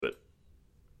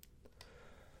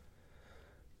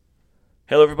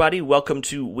Hello, everybody. Welcome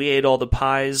to We Ate All the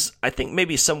Pies. I think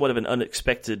maybe somewhat of an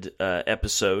unexpected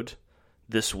episode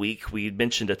this week. We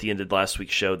mentioned at the end of last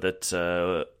week's show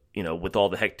that, with all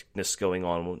the hecticness going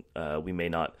on, we may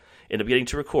not end up getting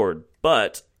to record.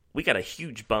 But we got a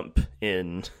huge bump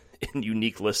in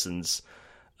unique listens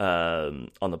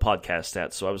on the podcast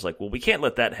stats. So I was like, well, we can't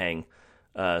let that hang.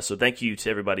 So thank you to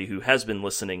everybody who has been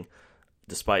listening,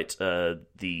 despite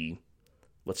the,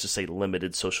 let's just say,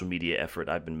 limited social media effort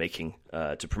I've been making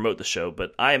to promote the show.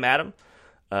 But I am Adam.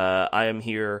 I am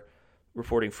here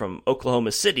reporting from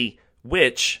Oklahoma City,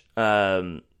 which, it's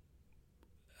a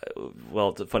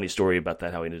funny story about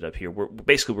that, how we ended up here.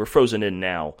 We're frozen in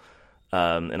now,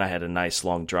 and I had a nice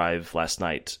long drive last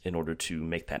night in order to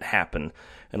make that happen,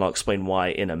 and I'll explain why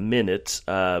in a minute.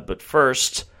 But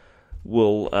first,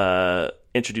 we'll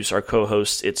introduce our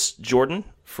co-host. It's Jordan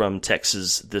from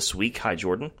Texas this week. Hi,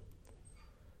 Jordan.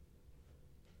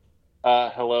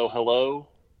 Hello.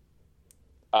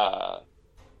 The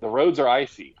roads are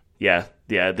icy. Yeah.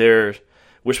 We're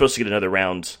supposed to get another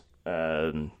round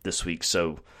this week.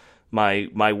 So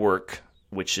my work,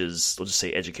 which is, we'll just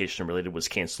say education related, was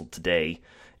canceled today,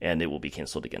 and it will be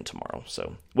canceled again tomorrow.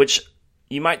 So, which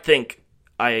you might think,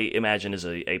 I imagine, is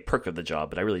a perk of the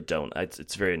job, but I really don't.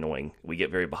 It's very annoying. We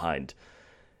get very behind,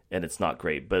 and it's not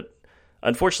great. But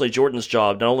unfortunately, Jordan's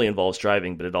job not only involves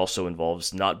driving, but it also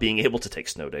involves not being able to take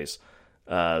snow days.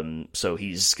 So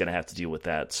he's going to have to deal with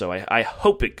that. So I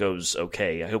hope it goes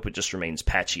okay. I hope it just remains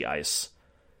patchy ice,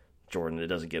 Jordan. It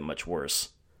doesn't get much worse.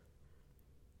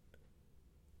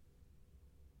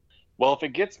 Well, if it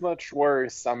gets much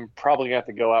worse, I'm probably going to have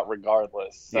to go out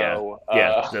regardless. So,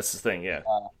 yeah, that's the thing, yeah.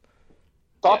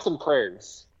 Thoughts and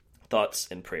prayers. Thoughts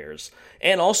and prayers.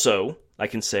 And also, I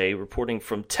can say, reporting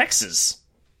from Texas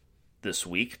this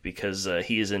week, because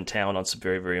he is in town on some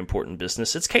very, very important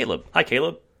business. It's Caleb. Hi,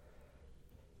 Caleb.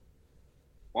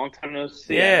 Long time no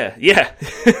see. Yeah.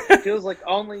 It feels like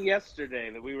only yesterday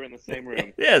that we were in the same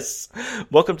room. Yes.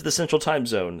 Welcome to the Central Time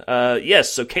Zone.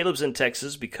 So Caleb's in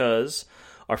Texas because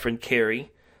our friend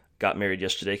Carrie got married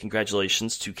yesterday.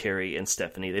 Congratulations to Carrie and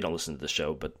Stephanie. They don't listen to the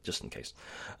show, but just in case.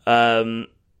 And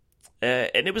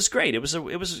it was great. It was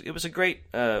a great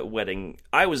wedding.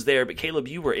 I was there, but Caleb,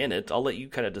 you were in it. I'll let you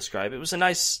kind of describe it. It was a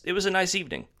nice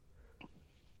evening.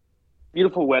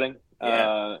 Beautiful wedding.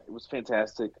 Yeah. It was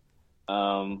fantastic.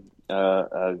 A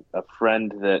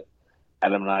friend that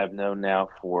Adam and I have known now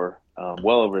for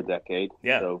well over a decade.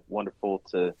 Yeah. So wonderful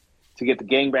to get the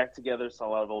gang back together. Saw a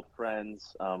lot of old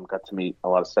friends. Got to meet a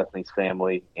lot of Stephanie's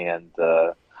family, and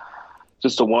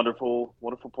just a wonderful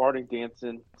party,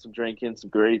 dancing, some drinking, some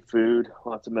great food,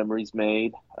 lots of memories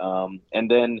made. And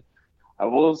then I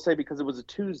will say, because it was a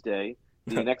Tuesday,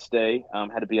 the next day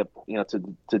had to be up.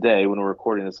 Today when we're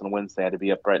recording this on Wednesday, I had to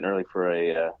be up bright and early for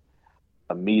a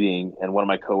meeting, and one of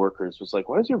my coworkers was like,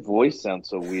 "Why does your voice sound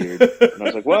so weird?" And I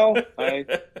was like, "Well, I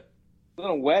was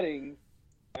on a wedding.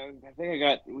 I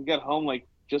think we got home like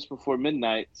just before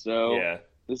midnight, so yeah.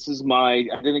 This is I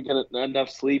didn't get enough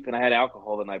sleep, and I had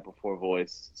alcohol the night before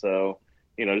voice. So,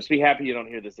 just be happy you don't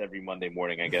hear this every Monday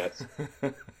morning, I guess."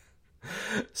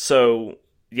 So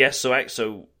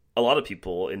a lot of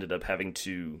people ended up having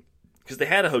to, because they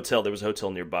had a hotel. There was a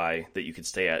hotel nearby that you could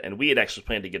stay at, and we had actually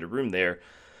planned to get a room there.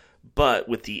 But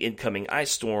with the incoming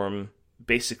ice storm,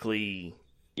 basically,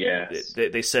 yes.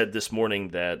 They said this morning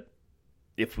that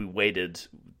if we waited,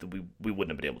 we wouldn't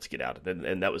have been able to get out,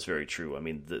 and that was very true. I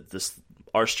mean,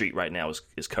 our street right now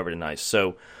is covered in ice.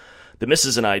 So the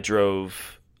missus and I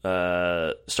drove,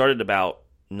 started about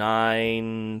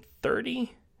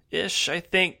 9:30-ish, I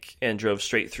think, and drove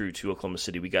straight through to Oklahoma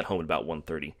City. We got home at about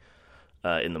 1:30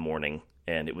 in the morning,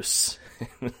 and it was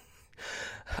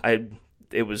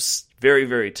it was very,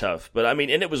 very tough, but I mean,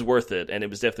 and it was worth it, and it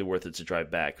was definitely worth it to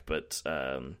drive back. But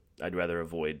I'd rather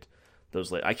avoid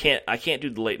those late. I can't do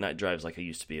the late night drives like I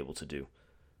used to be able to do.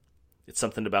 It's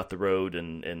something about the road,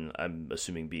 and I'm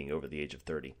assuming being over the age of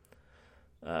 30.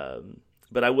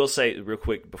 But I will say real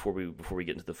quick before we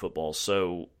get into the football.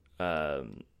 So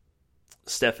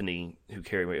Stephanie, who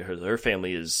carried her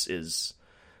family is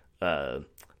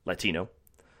Latino,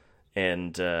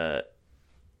 and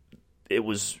it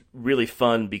was really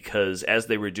fun because as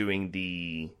they were doing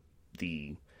the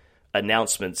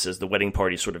announcements, as the wedding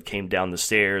party sort of came down the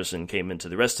stairs and came into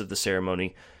the rest of the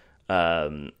ceremony,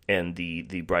 and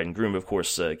the bride and groom, of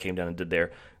course, came down and did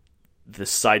the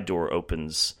side door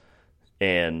opens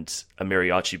and a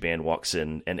mariachi band walks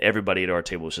in, and everybody at our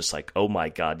table was just like, "Oh my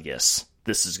God, yes,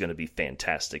 this is going to be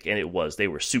fantastic." And it was. They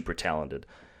were super talented.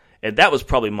 And that was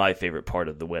probably my favorite part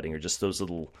of the wedding, or just those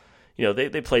little,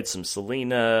 they played some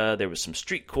Selena, there was some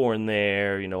street corn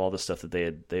there, all the stuff that they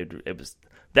had, it was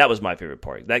That was my favorite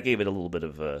part. That gave it a little bit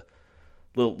of a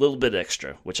little bit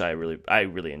extra, which I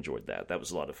really enjoyed that. That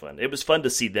was a lot of fun. It was fun to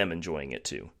see them enjoying it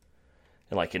too,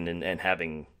 and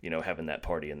having having that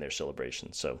party in their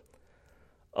celebration. So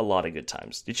a lot of good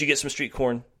times. Did you get some street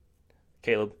corn,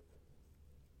 Caleb?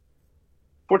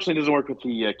 Fortunately, it doesn't work with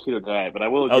the keto diet, but I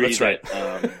will agree that's right.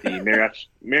 that the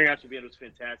mariachi band was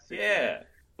fantastic. Yeah.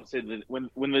 I'll say that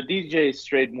when the DJ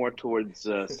strayed more towards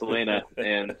Selena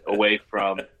and away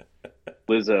from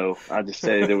Lizzo, I just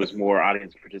say there was more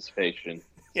audience participation.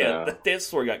 Yeah, the dance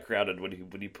floor got crowded when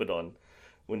he put on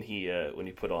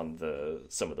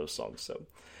some of those songs. So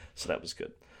that was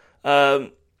good.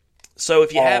 So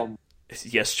if you have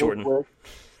yes, Jordan.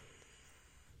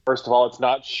 First of all, it's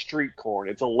not street corn;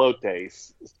 it's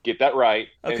elotes. Get that right.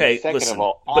 Okay, and second listen, of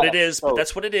all, but it is. But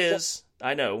that's what it is.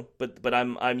 I know, but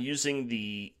I'm using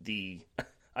the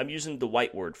I'm using the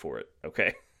white word for it.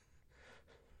 Okay,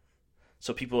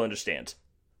 so people understand.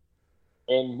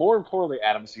 And more importantly,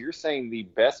 Adam, so you're saying the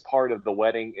best part of the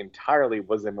wedding entirely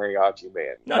was the mariachi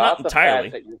band, No, not the entirely.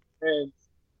 fact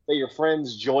that your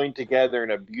friends joined together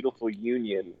in a beautiful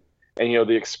union, and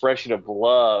the expression of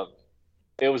love.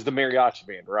 It was the mariachi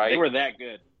band, right? They were that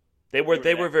good. They were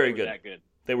very good. That good.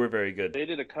 They were very good. They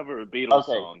did a cover of a Beatles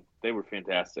song. They were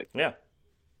fantastic. Yeah.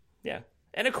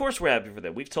 And of course we're happy for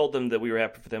them. We've told them that we were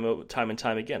happy for them time and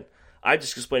time again. I'm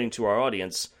just explaining to our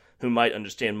audience who might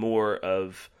understand more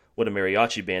of what a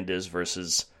mariachi band is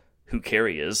versus who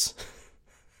Carrie is,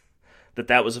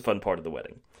 that was a fun part of the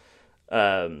wedding.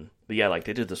 But yeah,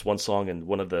 they did this one song, and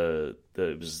one of there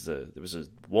was a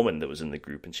woman that was in the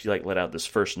group, and she let out this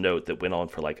first note that went on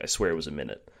for I swear it was a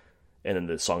minute, and then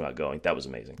the song got going. That was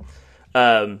amazing.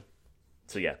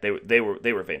 So yeah, they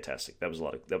were fantastic. That was a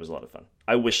lot of fun.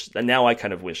 I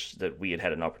kind of wish that we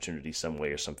had an opportunity some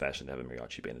way or some fashion to have a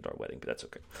mariachi band at our wedding, but that's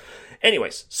okay.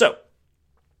 Anyways, so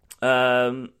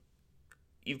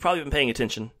you've probably been paying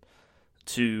attention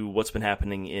to what's been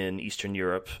happening in Eastern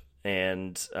Europe,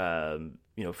 and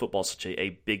football's such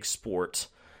a big sport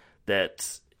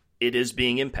that it is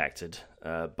being impacted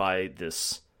by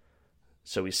this,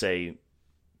 so we say,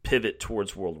 pivot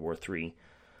towards World War III.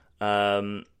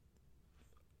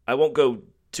 I won't go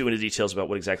too into details about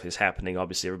what exactly is happening.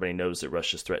 Obviously, everybody knows that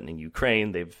Russia's threatening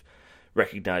Ukraine. They've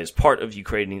recognized part of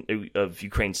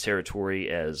Ukraine's territory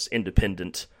as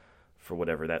independent, for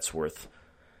whatever that's worth.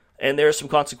 And there are some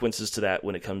consequences to that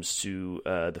when it comes to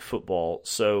the football.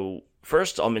 So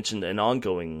first, I'll mention an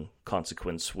ongoing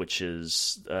consequence, which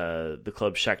is the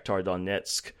club Shakhtar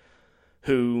Donetsk,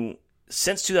 who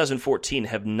since 2014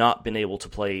 have not been able to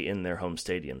play in their home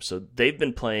stadium. So they've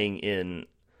been playing in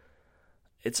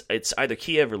it's either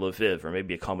Kiev or Lviv, or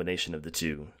maybe a combination of the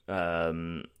two.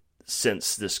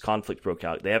 Since this conflict broke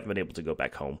out, they haven't been able to go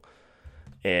back home,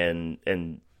 and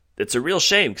it's a real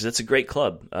shame because it's a great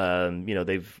club.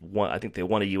 They've won. I think they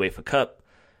won a UEFA Cup.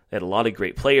 They had a lot of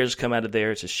great players come out of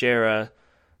there. Teixeira,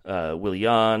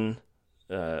 Willian,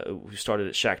 who started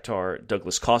at Shakhtar,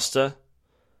 Douglas Costa,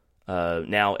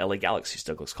 now LA Galaxy's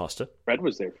Douglas Costa. Fred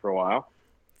was there for a while.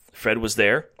 Fred was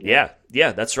there. Yeah,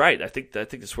 that's right. I think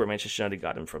that's where Manchester United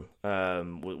got him from,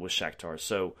 was Shakhtar.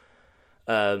 So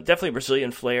definitely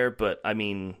Brazilian flair, but I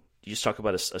mean, you just talk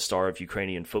about a star of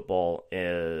Ukrainian football,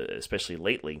 especially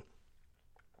lately,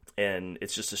 and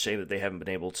it's just a shame that they haven't been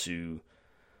able to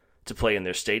play in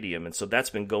their stadium, and so that's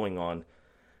been going on.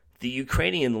 The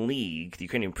Ukrainian League, the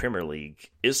Ukrainian Premier League,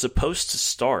 is supposed to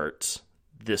start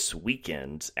this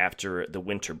weekend after the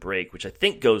winter break, which I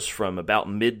think goes from about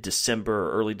mid-December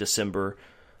or early December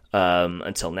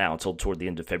until toward the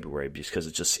end of February, because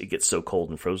it gets so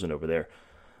cold and frozen over there.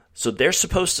 So they're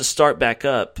supposed to start back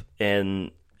up,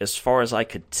 and as far as I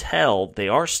could tell, they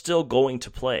are still going to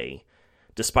play,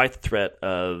 despite the threat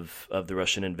of the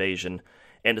Russian invasion,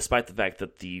 and despite the fact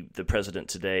that the president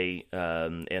today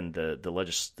and the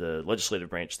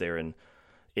legislative branch there in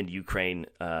Ukraine,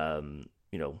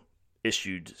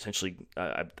 issued essentially,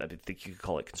 I think you could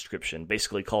call it conscription,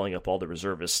 basically calling up all the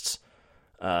reservists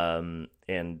and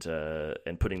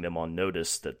putting them on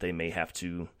notice that they may have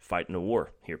to fight in a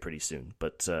war here pretty soon.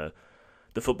 But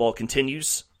the football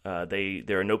continues.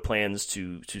 There are no plans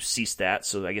to cease that,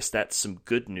 so I guess that's some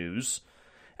good news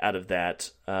out of that.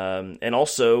 And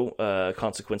also, a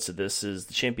consequence of this is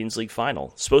the Champions League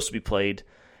final. It's supposed to be played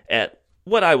at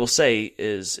what I will say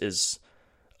is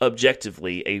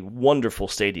objectively a wonderful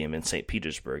stadium in St.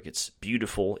 Petersburg. It's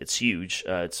beautiful. It's huge.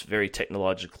 It's very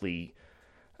technologically,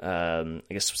 I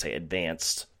guess we'll say,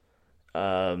 advanced.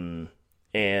 And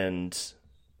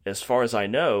as far as I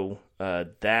know,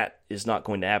 that is not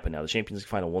going to happen now. The Champions League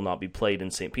final will not be played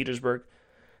in St. Petersburg.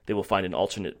 They will find an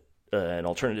alternate an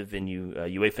alternative venue.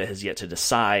 UEFA has yet to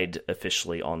decide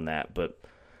officially on that, but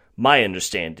my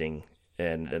understanding,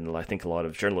 and I think a lot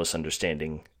of journalists'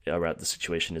 understanding around the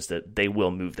situation, is that they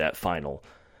will move that final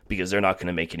because they're not going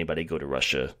to make anybody go to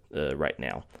Russia right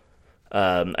now.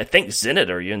 I think Zenit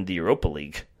are in the Europa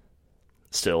League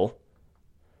still.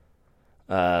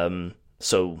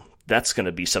 So that's going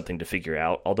to be something to figure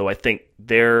out. Although I think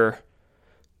their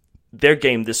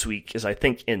game this week is, I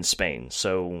think, in Spain.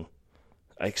 So,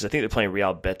 because I think they're playing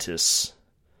Real Betis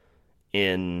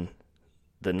in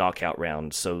the knockout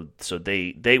round. So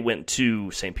they went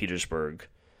to St. Petersburg,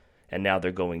 and now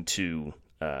they're going to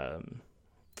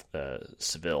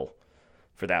Seville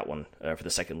for that one, for the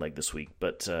second leg this week.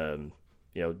 But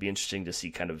it'd be interesting to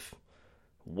see kind of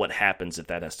what happens if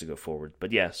that has to go forward.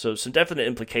 But yeah, so some definite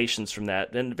implications from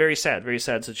that, and very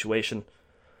sad situation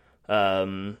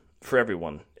for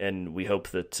everyone. And we hope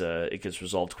that it gets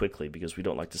resolved quickly, because we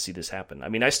don't like to see this happen. I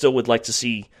mean, I still would like to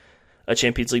see a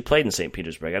Champions League played in St.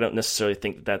 Petersburg. I don't necessarily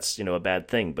think that that's a bad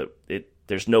thing, but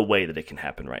there's no way that it can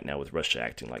happen right now with Russia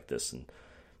acting like this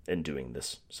and doing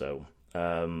this. So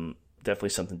definitely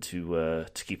something to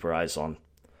keep our eyes on.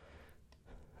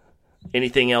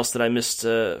 Anything else that I missed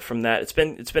from that? It's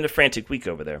been a frantic week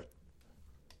over there.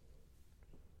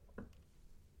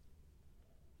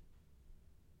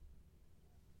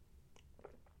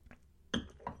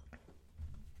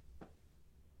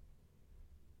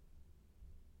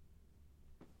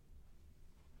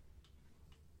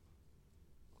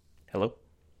 Hello?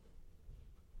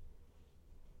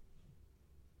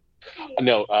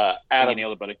 No, Adam.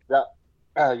 Nailed it, buddy. Yeah,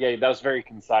 that was very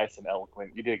concise and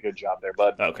eloquent. You did a good job there,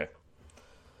 bud. Okay.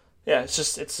 Yeah, it's a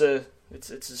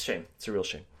shame. It's a real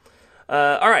shame.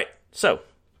 All right, so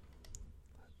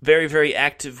very, very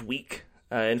active week.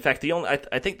 In fact,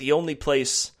 I think the only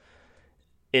place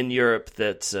in Europe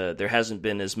that there hasn't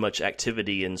been as much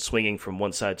activity and swinging from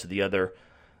one side to the other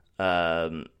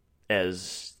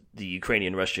as the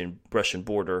Ukrainian-Russian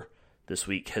border this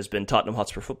week has been Tottenham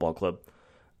Hotspur Football Club.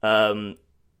 So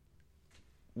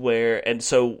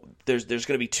there's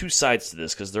going to be two sides to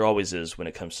this, because there always is when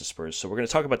it comes to Spurs. So we're going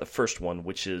to talk about the first one,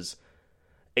 which is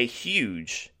a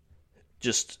huge,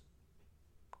 just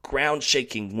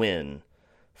ground-shaking win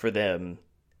for them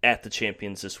at the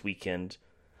Champions this weekend.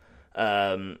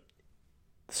 So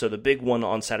the big one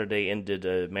on Saturday ended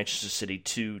Manchester City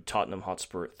 2, Tottenham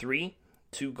Hotspur 3.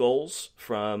 2 goals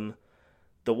from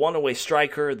the one-away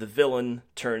striker, the villain,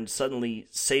 turned suddenly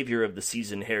savior of the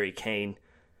season, Harry Kane,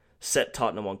 set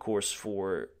Tottenham on course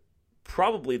for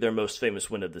probably their most famous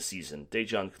win of the season.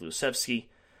 Dejan Kulusevski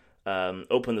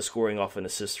opened the scoring off an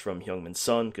assist from Heung-min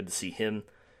Son. Good to see him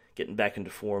getting back into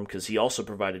form, because he also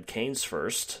provided Kane's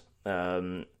first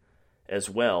as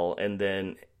well. And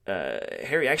then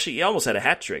Harry, actually, he almost had a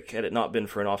hat-trick had it not been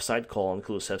for an offside call on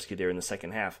Kulusevski there in the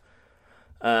second half.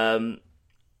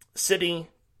 City,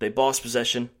 they bossed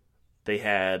possession. They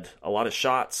had a lot of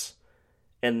shots.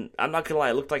 And I'm not going to lie,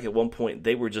 it looked like at one point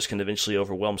they were just going to eventually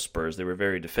overwhelm Spurs. They were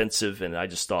very defensive, and I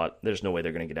just thought, there's no way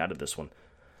they're going to get out of this one.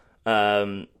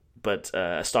 But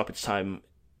a stoppage time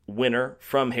winner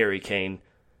from Harry Kane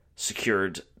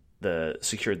secured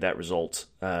that result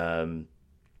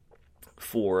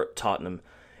for Tottenham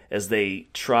as they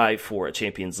try for a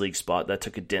Champions League spot. That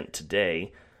took a dent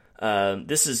today.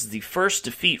 This is the first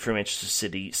defeat for Manchester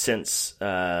City since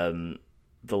the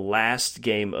last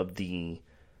game of the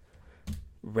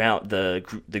round,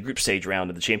 the group stage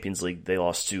round of the Champions League. They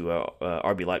lost to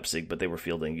RB Leipzig, but they were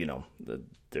fielding,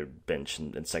 their bench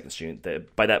and second string.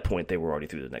 By that point, they were already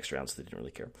through the next round, so they didn't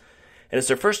really care. And it's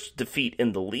their first defeat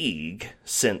in the league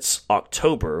since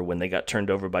October, when they got turned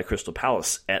over by Crystal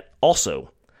Palace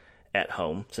also at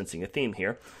home, sensing a theme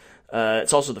here.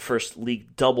 It's also the first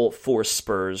league double for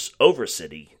Spurs over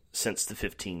City since the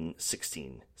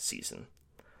 15-16 season.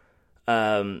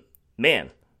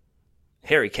 Man,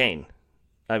 Harry Kane.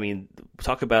 I mean,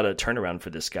 talk about a turnaround for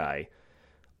this guy.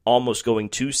 Almost going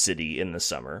to City in the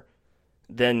summer.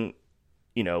 Then,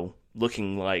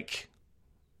 looking like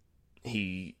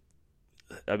he,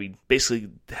 basically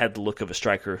had the look of a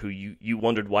striker who you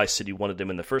wondered why City wanted him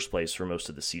in the first place for most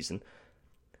of the season.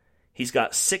 He's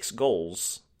got 6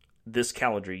 goals this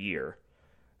calendar year,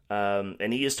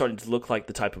 and he is starting to look like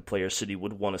the type of player City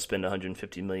would want to spend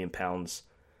 £150 million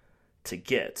to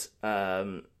get.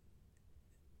 And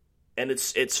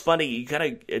it's funny.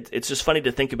 It's just funny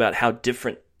to think about how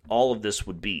different all of this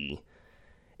would be,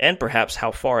 and perhaps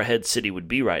how far ahead City would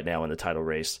be right now in the title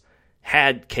race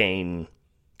had Kane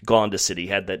gone to City,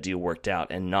 had that deal worked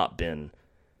out, and not been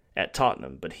at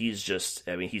Tottenham. But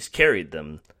he's carried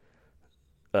them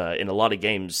in a lot of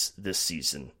games this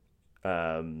season.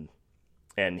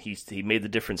 and he made the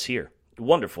difference here.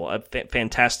 Wonderful, a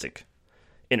fantastic,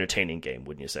 entertaining game,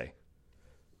 wouldn't you say?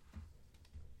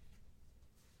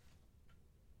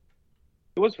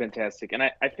 It was fantastic, and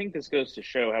I think this goes to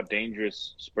show how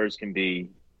dangerous Spurs can be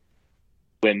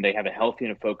when they have a healthy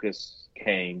and a focused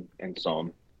Kane and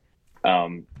Son.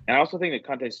 And I also think that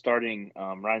Conte starting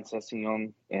Ryan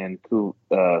Sessegnon and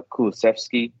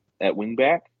Kulusevski at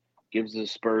wingback gives the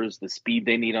Spurs the speed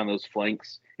they need on those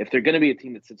flanks. If they're going to be a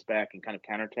team that sits back and kind of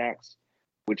counterattacks,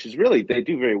 which is really, they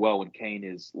do very well when Kane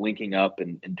is linking up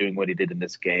and doing what he did in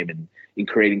this game and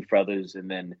creating for others. And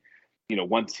then,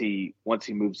 once he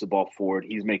moves the ball forward,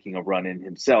 he's making a run in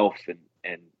himself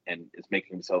and is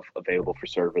making himself available for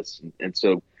service. And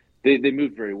so they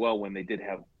moved very well when they did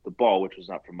have the ball, which was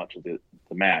not for much of the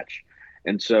match.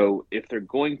 And so if they're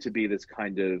going to be this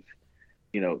kind of,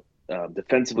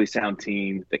 defensively sound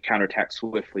team that counterattacks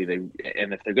swiftly,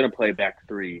 and if they're going to play back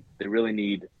three, they really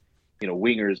need,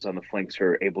 wingers on the flanks who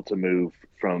are able to move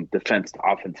from defense to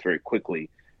offense very quickly.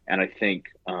 And I think,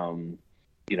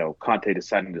 Conte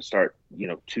deciding to start,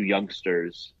 two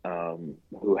youngsters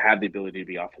who had the ability to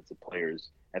be offensive players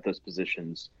at those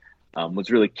positions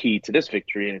was really key to this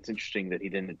victory. And it's interesting that he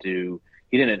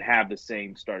didn't have the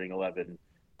same starting 11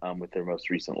 with their most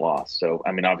recent loss. So,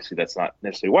 I mean, obviously that's not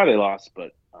necessarily why they lost,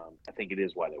 but I think it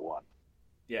is why they won.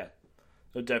 Yeah,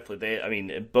 no,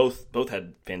 definitely. Both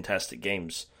had fantastic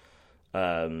games.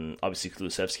 Obviously,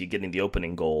 Kulusevski getting the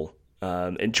opening goal.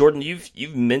 And Jordan,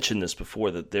 you've mentioned this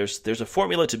before, that there's a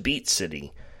formula to beat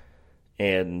City,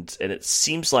 and it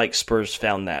seems like Spurs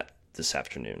found that this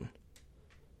afternoon.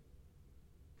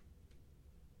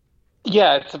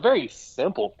 Yeah, it's a very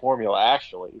simple formula,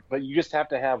 actually, but you just have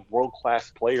to have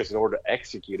world-class players in order to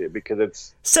execute it, because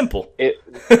it's simple.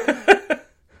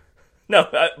 No,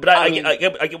 but I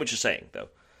get what you're saying, though.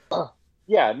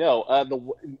 Yeah, no,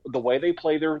 the way they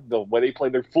play their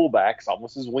fullbacks,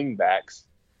 almost as wingbacks,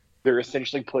 they're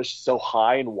essentially pushed so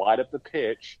high and wide up the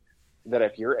pitch that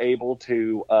if you're able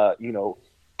to,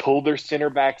 pull their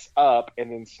center backs up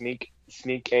and then sneak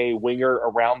a winger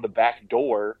around the back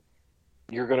door,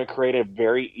 you're going to create a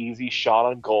very easy shot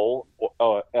on goal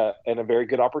and a very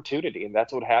good opportunity. And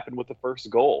that's what happened with the first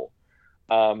goal.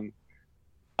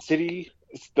 City,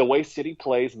 the way City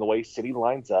plays and the way City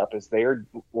lines up is they are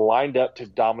lined up to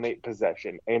dominate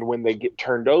possession. And when they get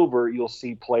turned over, you'll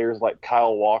see players like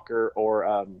Kyle Walker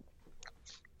or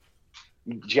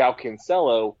João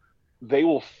Cancelo, they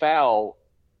will foul.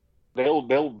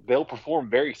 They'll perform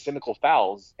very cynical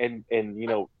fouls and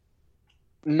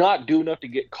not do enough to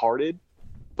get carded.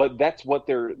 But that's what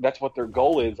their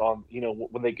goal is on,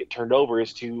 when they get turned over,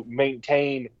 is to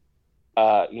maintain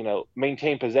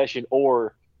possession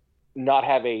or not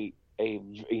have a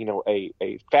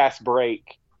fast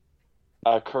break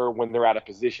occur when they're out of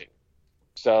position.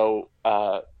 So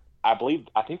I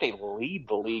think they lead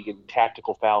the league in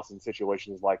tactical fouls in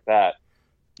situations like that.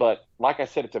 But like I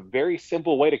said, it's a very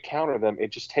simple way to counter them.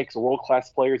 It just takes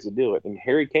world-class players to do it. And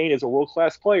Harry Kane is a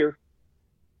world-class player.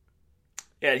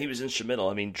 Yeah, he was instrumental.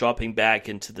 I mean, dropping back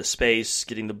into the space,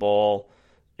 getting the ball,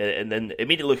 and then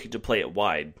immediately looking to play it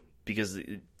wide because, like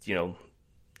you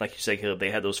say, Caleb, they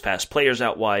had those fast players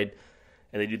out wide,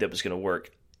 and they knew that was going to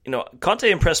work. Conte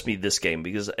impressed me this game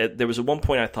because there was at one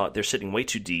point I thought they're sitting way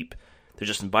too deep. They're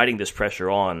just inviting this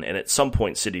pressure on, and at some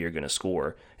point City are going to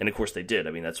score. And, of course, they did. I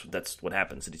mean, that's what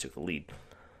happened. City took the lead.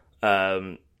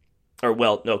 No,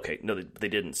 they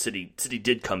didn't. City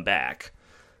did come back.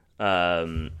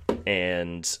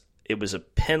 And it was a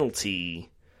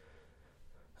penalty.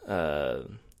 Let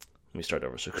me start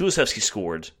over. So Kulusevski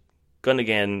scored.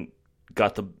 Gundogan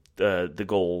got the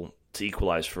goal to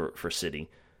equalize for City.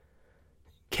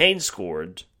 Kane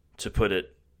scored to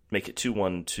make it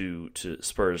 2-1 to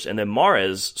Spurs. And then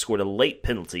Mahrez scored a late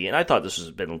penalty, and I thought this was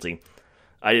a penalty.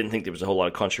 I didn't think there was a whole lot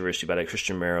of controversy about it.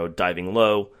 Christian Romero diving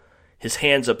low, his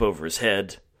hands up over his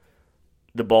head.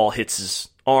 The ball hits his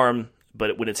arm.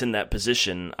 But when it's in that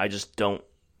position, I just don't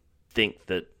think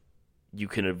that you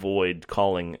can avoid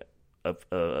calling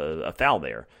a foul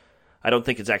there. I don't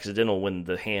think it's accidental when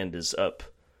the hand is up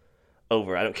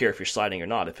over. I don't care if you're sliding or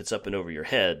not. If it's up and over your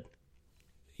head,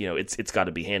 it's got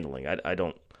to be handling. I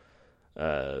don't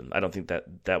think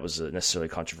that was necessarily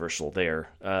controversial there.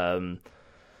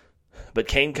 But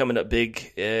Kane coming up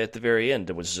big at the very end,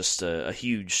 it was just a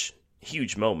huge,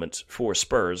 huge moment for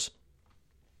Spurs.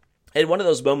 And one of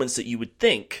those moments that you would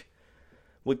think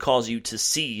would cause you to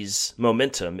seize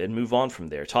momentum and move on from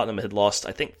there. Tottenham had lost,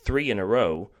 I think, 3 in a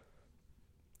row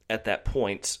at that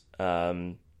point.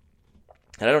 And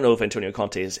I don't know if Antonio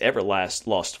Conte has ever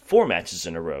lost 4 matches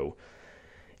in a row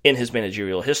in his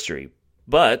managerial history.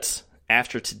 But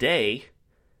after today,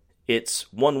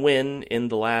 it's one win in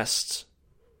the last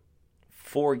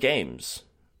 4 games,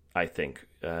 I think,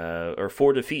 or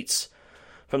 4 defeats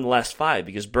from the last 5,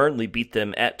 because Burnley beat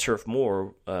them at Turf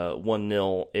Moor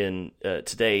 1-0 in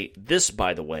today. This,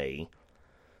 by the way,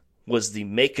 was the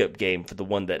makeup game for the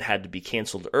one that had to be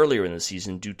canceled earlier in the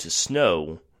season due to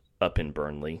snow up in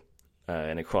Burnley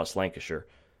and across Lancashire.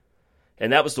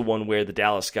 And that was the one where the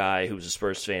Dallas guy, who was a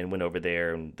Spurs fan, went over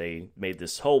there, and they made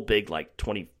this whole big,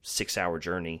 26-hour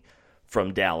journey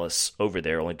from Dallas over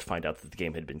there, only to find out that the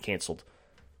game had been canceled.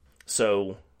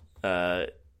 So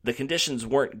the conditions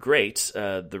weren't great.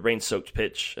 The rain-soaked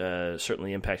pitch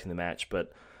certainly impacting the match.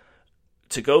 But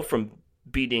to go from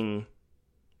beating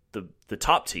the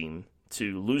top team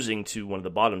to losing to one of the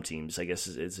bottom teams, I guess,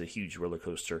 is a huge roller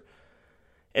coaster.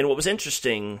 And what was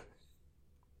interesting,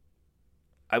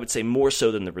 I would say more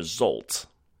so than the result,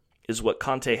 is what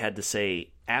Conte had to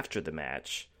say after the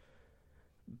match,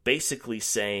 basically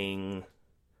saying,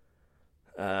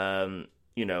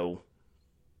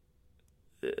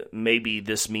 maybe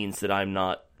this means that I'm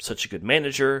not such a good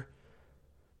manager.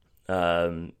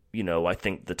 I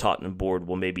think the Tottenham board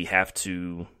will maybe have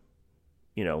to,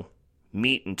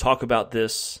 meet and talk about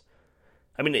this.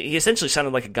 I mean, he essentially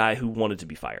sounded like a guy who wanted to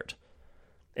be fired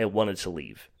and wanted to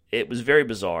leave. It was very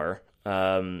bizarre.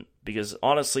 Because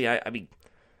honestly, I mean,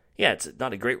 it's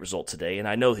not a great result today, and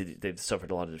I know they've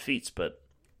suffered a lot of defeats, but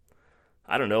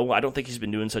I don't know. I don't think he's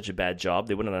been doing such a bad job.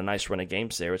 They went on a nice run of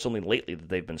games there. It's only lately that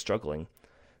they've been struggling.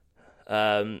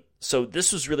 So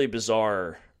this was really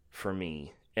bizarre for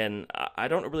me, and I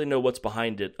don't really know what's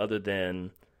behind it other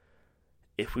than,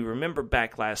 if we remember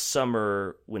back last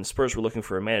summer when Spurs were looking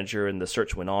for a manager and the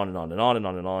search went on and on and on and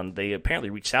on and on, they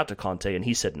apparently reached out to Conte and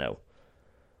he said no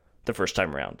the first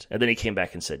time around. And then he came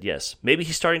back and said yes. Maybe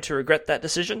he's starting to regret that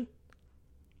decision?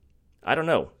 I don't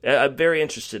know. I'm very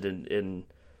interested in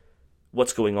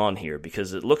what's going on here,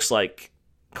 because it looks like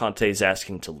Conte's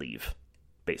asking to leave,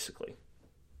 basically.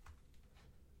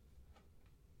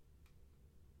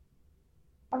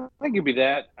 I think it'd be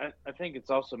that. I think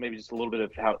it's also maybe just a little bit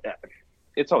of how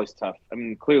it's always tough. I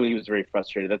mean, clearly he was very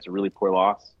frustrated. That's a really poor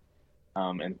loss.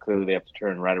 And clearly they have to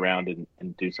turn right around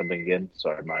and do something again.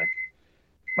 Sorry, my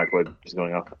microwave is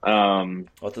going off. I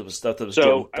thought that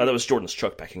was Jordan's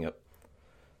truck backing up.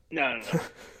 No.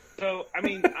 So, I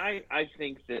mean, I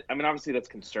think that, I mean, obviously that's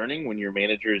concerning when your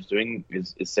manager is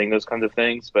saying those kinds of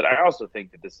things, but I also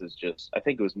think that this is just, I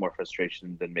think it was more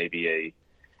frustration than maybe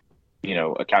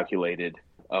a calculated,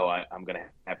 I'm going to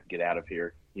have to get out of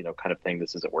here, kind of thing.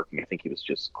 This isn't working. I think he was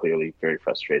just clearly very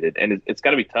frustrated. And it's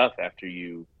got to be tough after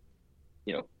you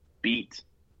beat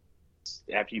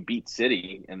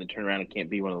City and then turn around and can't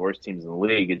be one of the worst teams in the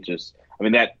league. It just, I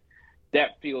mean,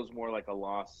 that feels more like a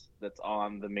loss that's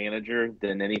on the manager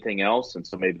than anything else. And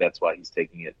so maybe that's why he's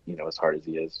taking it, as hard as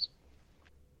he is.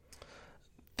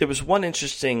 There was one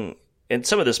interesting, and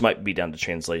some of this might be down to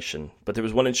translation, but there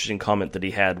was one interesting comment that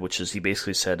he had, which is he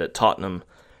basically said at Tottenham,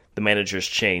 the managers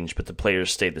change, but the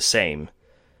players stay the same.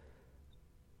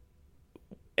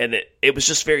 And it was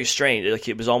just very strange. Like,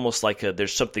 it was almost like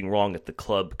there's something wrong at the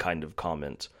club kind of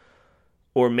comment.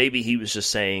 Or maybe he was just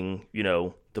saying,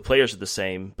 the players are the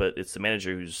same, but it's the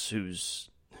manager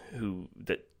who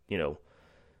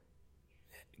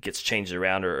gets changed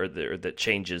around or that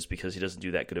changes because he doesn't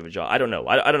do that good of a job. I don't know.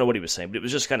 I don't know what he was saying, but it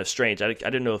was just kind of strange. I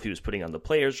didn't know if he was putting on the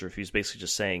players or if he was basically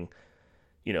just saying,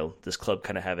 this club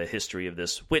kind of have a history of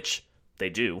this, which they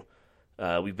do.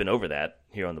 We've been over that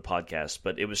here on the podcast,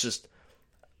 but it was just,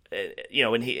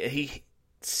 and he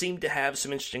seemed to have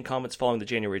some interesting comments following the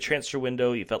January transfer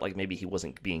window. He felt like maybe he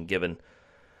wasn't being given,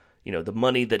 the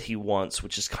money that he wants,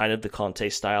 which is kind of the Conte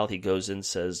style. He goes in and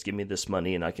says, give me this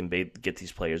money and I can get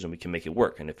these players and we can make it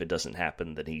work. And if it doesn't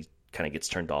happen, then he kind of gets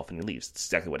turned off and he leaves. That's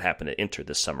exactly what happened at Inter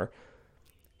this summer.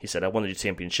 He said, I want to do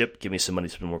championship. Give me some money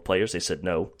to spend more players. They said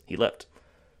no. He left.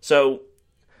 So,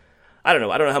 I don't know.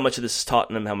 I don't know how much of this is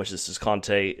Tottenham, how much of this is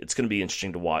Conte. It's going to be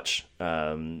interesting to watch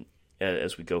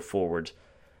as we go forward.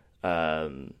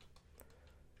 Because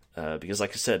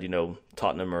like I said,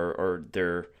 Tottenham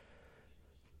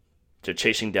they're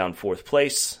chasing down 4th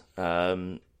place.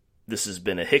 This has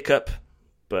been a hiccup,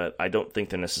 but I don't think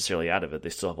they're necessarily out of it. They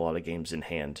still have a lot of games in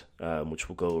hand, which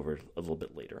we'll go over a little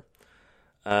bit later.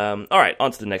 All right,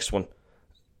 on to the next one.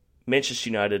 Manchester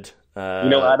United.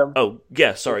 Adam? Oh,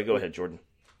 yeah, sorry. Go ahead, Jordan.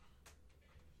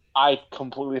 I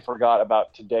completely forgot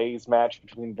about today's match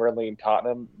between Burnley and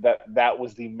Tottenham. That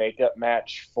was the makeup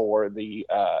match for the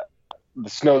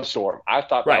snowstorm. I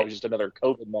thought that was just another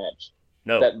COVID match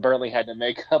that Burnley had to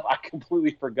make up. I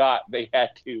completely forgot they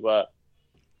had to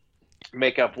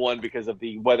make up one because of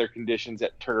the weather conditions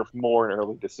at Turf Moor in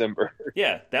early December.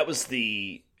 Yeah, that was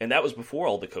before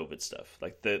all the COVID stuff.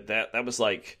 Like that was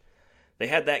like they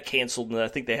had that canceled, and I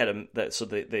think they had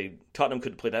they Tottenham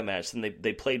couldn't play that match. Then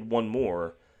they played one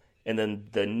more, and then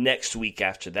the next week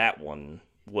after that one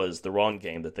was the wrong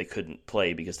game that they couldn't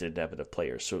play because they didn't have enough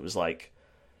players. So it was like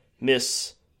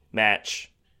miss,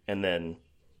 match, and then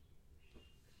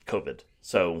COVID.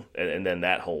 So and then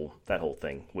that whole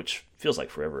thing, which feels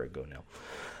like forever ago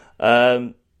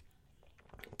now.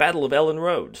 Battle of Ellen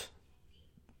Road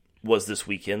was this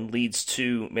weekend. Leeds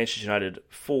 2, Manchester United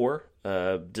 4.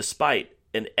 Despite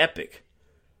an epic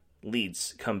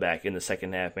Leeds comeback in the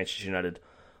second half, Manchester United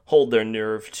hold their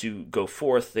nerve to go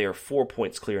fourth. They are 4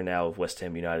 points clear now of West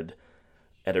Ham United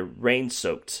at a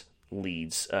rain-soaked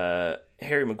Leeds.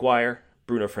 Harry Maguire,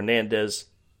 Bruno Fernandes,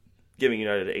 giving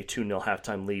United a 2-0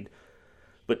 halftime lead.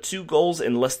 But 2 goals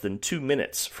in less than 2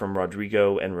 minutes from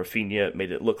Rodrigo and Rafinha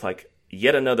made it look like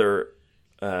yet another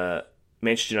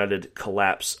Manchester United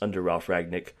collapse under Ralph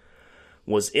Rangnick.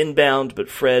 Was inbound, but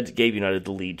Fred gave United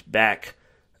the lead back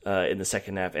in the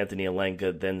second half. Anthony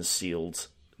Elanga then sealed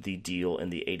the deal in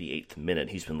the 88th minute.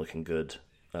 He's been looking good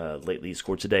lately. He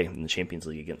scored today in the Champions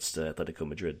League against Atletico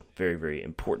Madrid. Very, very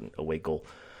important away goal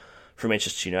for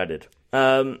Manchester United.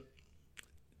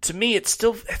 To me, it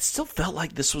still felt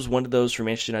like this was one of those for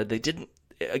Manchester United. They didn't,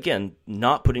 again,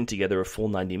 not putting together a full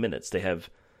 90 minutes. They have,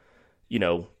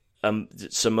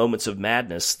 some moments of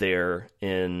madness there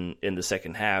in the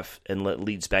second half and let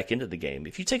Leeds back into the game.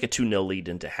 If you take a 2-0 lead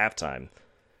into halftime,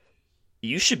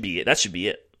 that should be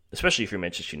it, especially if you're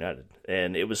Manchester United.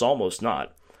 And it was almost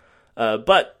not.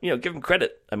 But, give them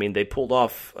credit. I mean, they pulled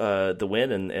off the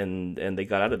win and they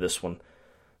got out of this one.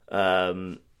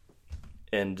 And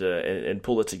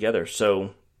pull it together.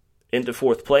 So into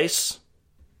fourth place,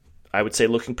 I would say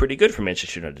looking pretty good for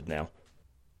Manchester United now.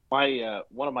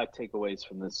 One of my takeaways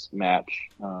from this match,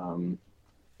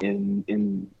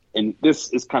 in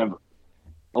this is kind of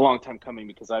a long time coming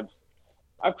because I've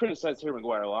criticized Harry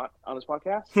Maguire a lot on this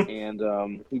podcast,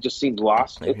 and he just seemed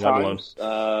lost at times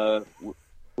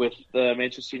with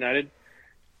Manchester United.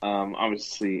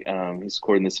 Obviously, he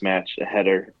scored in this match a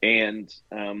header, and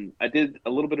I did a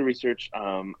little bit of research.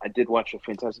 I did watch a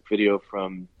fantastic video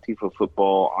from Tifo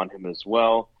Football on him as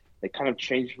well. It kind of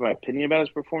changed my opinion about his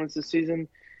performance this season.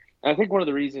 And I think one of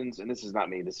the reasons, and this is not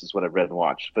me, this is what I've read and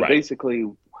watched, but basically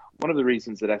one of the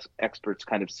reasons that experts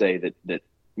kind of say that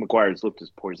Maguire's looked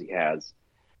as poor as he has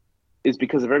is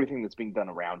because of everything that's being done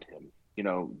around him.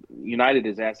 United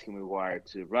is asking Maguire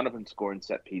to run up and score in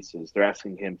set pieces. They're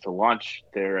asking him to launch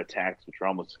their attacks, which are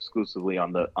almost exclusively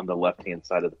on the left-hand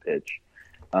side of the pitch.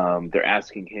 They're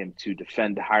asking him to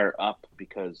defend higher up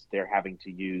because they're having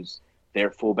to use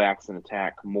their fullbacks in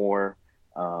attack more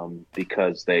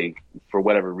because they, for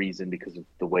whatever reason, because of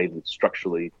the way that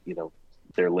structurally,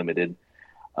 they're limited.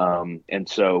 And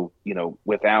so,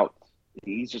 without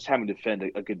he's just having to defend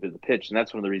a good bit of the pitch. And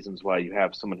that's one of the reasons why you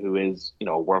have someone who is,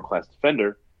 a world-class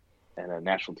defender and a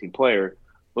national team player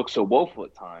look so woeful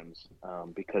at times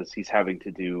because he's having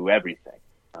to do everything.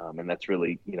 And that's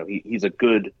really, he's a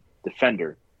good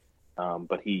defender,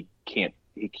 but he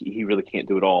really can't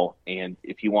do it all. And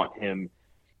if you want him,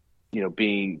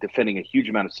 defending a huge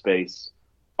amount of space,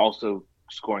 also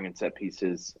scoring in set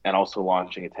pieces and also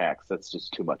launching attacks, that's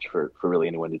just too much for really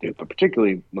anyone to do, but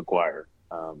particularly Maguire.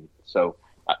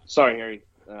 Sorry, Harry.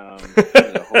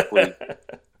 Hopefully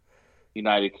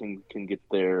United can get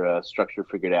their structure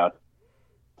figured out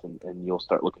and you'll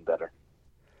start looking better.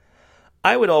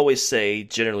 I would always say,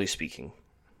 generally speaking,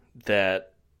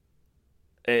 that,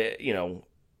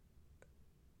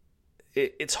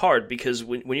 it's hard because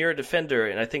when you're a defender,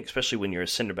 and I think especially when you're a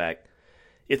center back,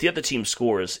 if the other team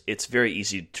scores, it's very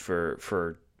easy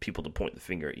for people to point the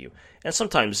finger at you. And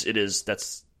sometimes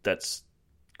that's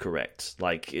correct.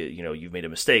 Like, you've made a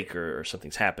mistake or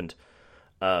something's happened.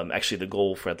 Actually, the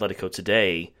goal for Atletico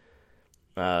today,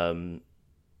 João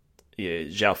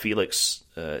Felix,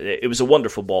 it was a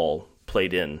wonderful ball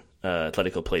played in.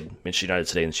 Atletico played Manchester United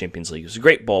today in the Champions League. It was a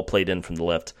great ball played in from the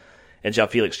left. And João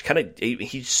Felix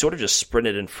he sort of just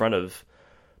sprinted in front of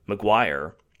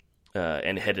Maguire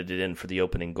and headed it in for the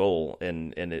opening goal.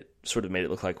 And it sort of made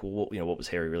it look like, well, what was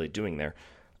Harry really doing there?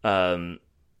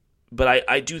 But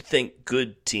I do think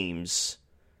good teams,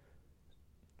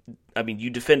 you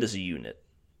defend as a unit.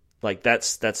 Like,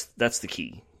 that's the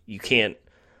key. You can't,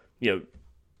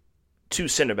 two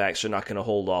center backs are not going to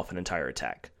hold off an entire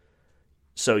attack.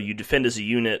 So you defend as a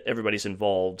unit, everybody's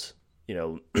involved.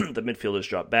 The midfielders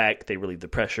drop back, they relieve the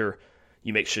pressure.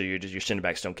 You make sure your center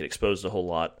backs don't get exposed a whole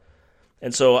lot.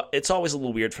 And so it's always a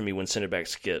little weird for me when center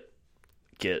backs get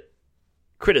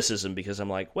criticism because I'm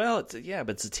like, well, but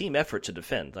it's a team effort to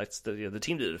defend. That's the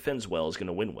team that defends well is going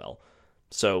to win well.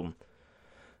 So,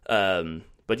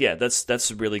 but yeah, that's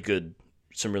some really good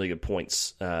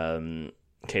points,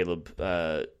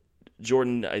 Caleb.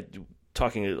 Jordan,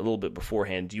 talking a little bit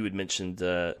beforehand, you had mentioned,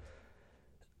 a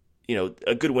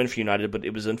good win for United, but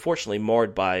it was unfortunately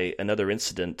marred by another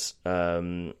incident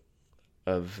of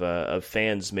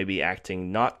fans maybe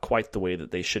acting not quite the way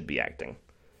that they should be acting.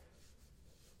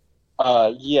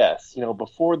 Yes,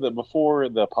 before the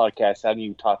podcast, how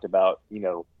you talked about,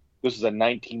 this is a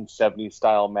 1970s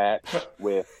style match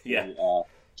with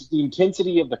just the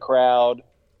intensity of the crowd,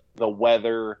 the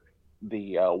weather,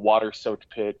 the water-soaked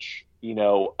pitch.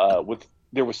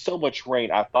 There was so much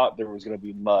rain, I thought there was going to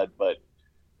be mud, but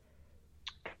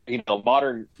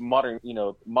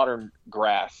modern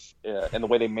grass and the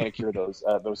way they manicure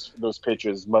those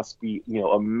pitches must be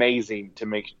amazing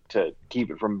to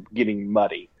keep it from getting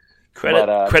muddy.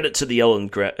 Credit to the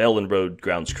Ellen Road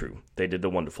grounds crew. They did a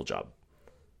wonderful job.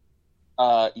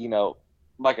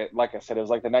 Like I said, it was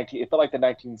like it felt like the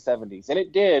 1970s, and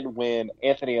it did when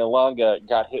Anthony Elanga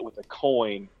got hit with a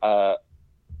coin. I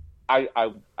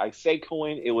say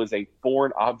coin. It was a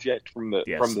foreign object from the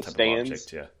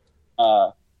stands.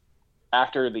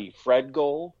 After the Fred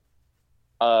goal,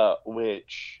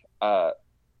 which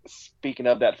speaking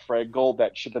of that Fred goal,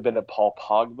 that should have been a Paul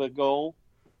Pogba goal,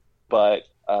 but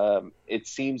it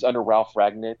seems under Ralph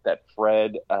Ragnick that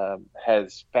Fred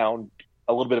has found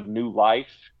a little bit of new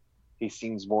life. He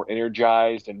seems more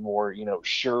energized and more,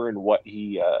 sure in what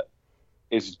he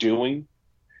is doing.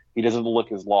 He doesn't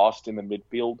look as lost in the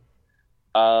midfield.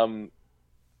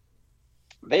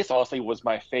 This honestly was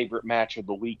my favorite match of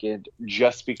the weekend,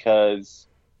 just because,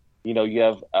 you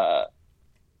have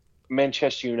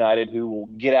Manchester United who will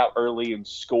get out early and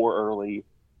score early,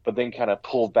 but then kind of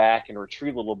pull back and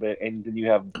retreat a little bit. And then you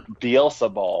have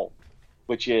Bielsa ball,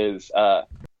 which is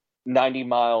 90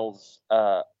 miles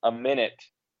a minute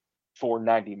for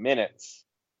 90 minutes.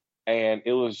 And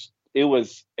it was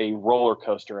a roller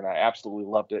coaster, and I absolutely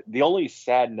loved it. The only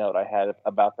sad note I had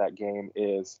about that game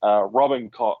is Robin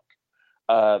Koch,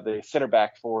 the center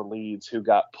back for Leeds, who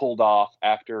got pulled off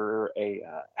after a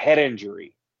head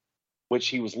injury, which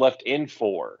he was left in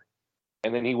for.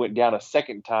 And then he went down a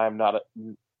second time, not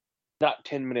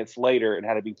 10 minutes later, and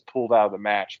had to be pulled out of the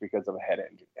match because of a head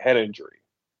injury.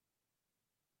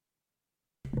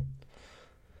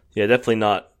 Yeah, definitely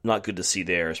not good to see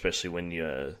there, especially when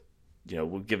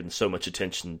we're given so much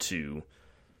attention to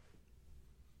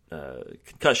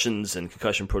concussions and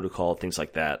concussion protocol, things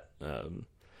like that.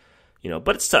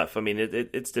 But it's tough. I mean,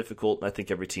 it's difficult. I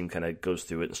think every team kind of goes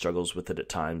through it and struggles with it at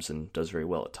times and does very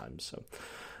well at times. So,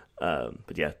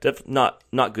 but yeah,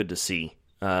 not good to see.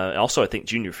 Also, I think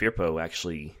Junior Firpo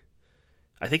actually,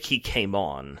 I think he came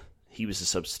on. He was a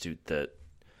substitute that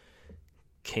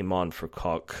came on for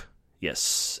Koch.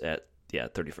 Yes, at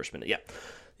 31st minute.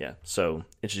 Yeah. So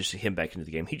introducing him back into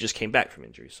the game. He just came back from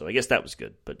injury, so I guess that was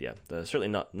good. But yeah, certainly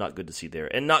not good to see there,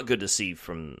 and not good to see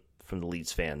from the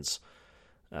Leeds fans.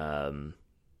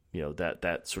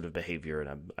 That sort of behavior,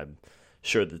 and I'm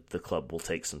sure that the club will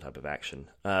take some type of action.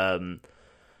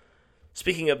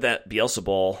 Speaking of that, Bielsa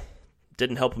ball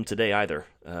didn't help him today either.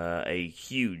 A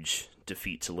huge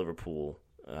defeat to Liverpool,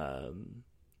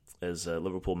 as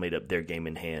Liverpool made up their game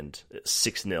in hand,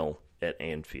 6-0 at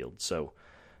Anfield. So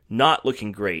not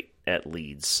looking great at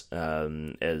Leeds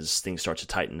as things start to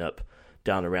tighten up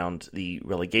down around the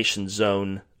relegation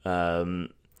zone.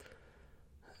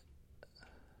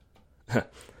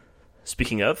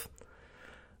 Speaking of,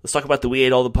 let's talk about the We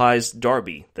Ate All the Pies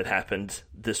derby that happened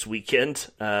this weekend.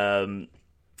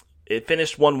 It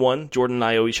finished 1-1. Jordan and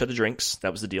I owe each other drinks.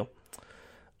 That was the deal.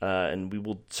 And we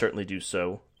will certainly do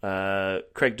so.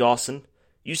 Craig Dawson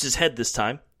used his head this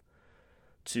time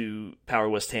to power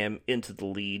West Ham into the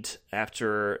lead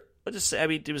after,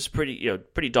 it was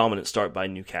pretty dominant start by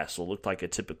Newcastle. Looked like a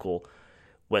typical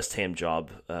West Ham job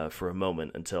for a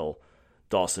moment until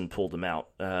Dawson pulled him out.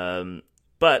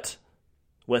 But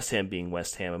West Ham being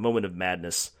West Ham, a moment of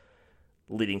madness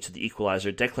leading to the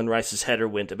equalizer. Declan Rice's header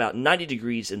went about 90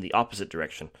 degrees in the opposite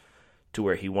direction to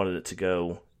where he wanted it to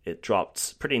go. It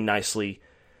dropped pretty nicely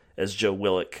as Joe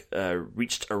Willock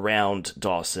reached around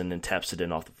Dawson and taps it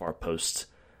in off the far post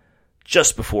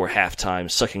just before halftime,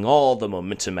 sucking all the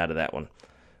momentum out of that one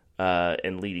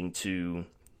and leading to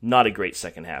not a great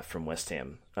second half from West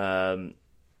Ham.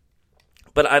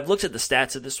 But I've looked at the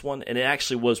stats of this one, and it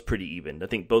actually was pretty even. I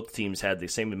think both teams had the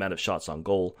same amount of shots on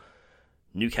goal.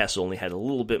 Newcastle only had a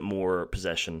little bit more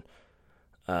possession.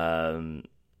 I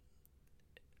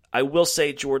will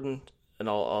say, Jordan, and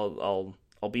I'll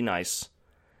be nice.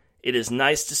 it is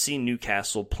nice to see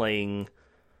Newcastle playing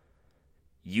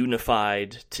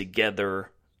unified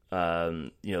together.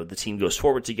 The team goes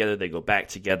forward together, they go back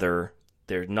together.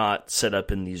 They're not set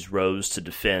up in these rows to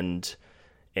defend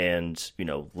and,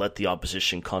 let the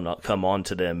opposition come on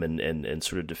to them and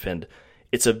sort of defend.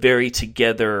 It's a very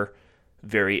together,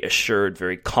 very assured,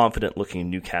 very confident-looking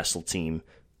Newcastle team.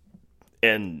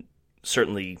 And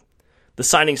certainly the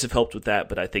signings have helped with that,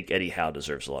 but I think Eddie Howe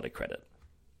deserves a lot of credit.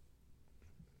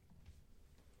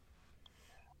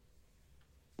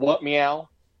 What, meow?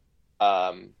 Yes,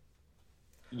 all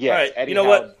right, Eddie you know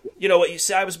Howe. what you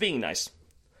said? I was being nice.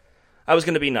 I was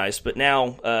going to be nice, but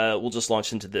now we'll just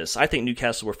launch into this. I think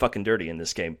Newcastle were fucking dirty in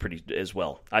this game pretty as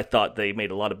well. I thought they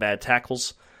made a lot of bad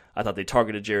tackles. I thought they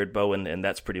targeted Jared Bowen, and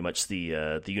that's pretty much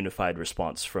the unified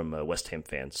response from West Ham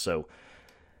fans. So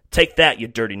take that, you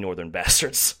dirty northern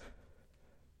bastards.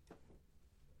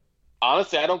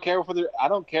 Honestly, I don't care if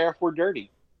we're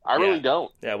dirty. I really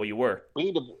don't. Yeah, well, you were.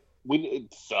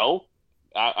 It's still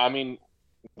into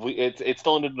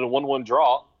the 1-1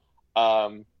 draw.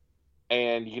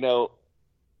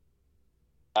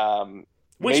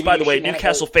 Which, by the way,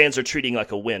 Newcastle fans are treating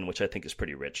like a win, which I think is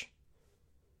pretty rich.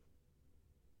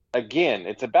 Again,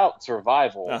 it's about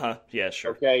survival. Yeah,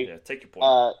 sure. Okay. Yeah, take your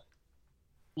point.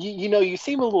 You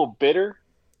seem a little bitter.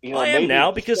 I am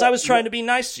now because I was trying to be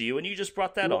nice to you, and you just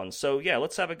brought that on. So yeah,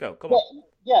 let's have a go. Come on.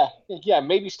 Yeah.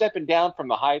 Maybe stepping down from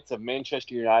the heights of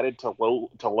Manchester United to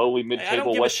lowly mid-table. I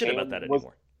don't give West a shit Ham about that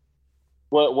anymore.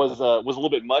 Was a little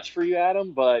bit much for you,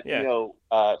 Adam. But no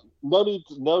need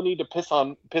to piss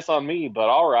on me. But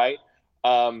all right.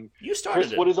 You started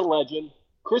Chris Wood is a legend.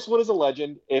 Chris Wood is a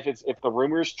legend. If the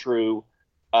rumor is true,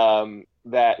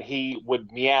 that he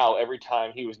would meow every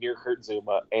time he was near Kurt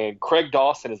Zuma, and Craig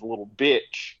Dawson is a little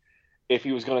bitch if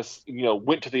he was going to,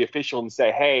 went to the official and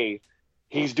say, hey,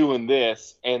 he's doing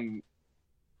this, and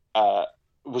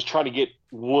was trying to get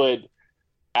Wood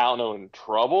out in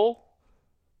trouble.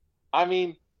 I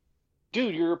mean,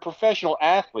 dude, you're a professional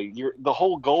athlete. The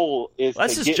whole goal is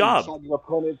that's to his get job. inside your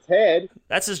opponent's head.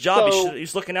 That's his job. So,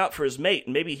 he's looking out for his mate,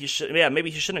 and maybe he should. Yeah, maybe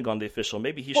he shouldn't have gone to the official.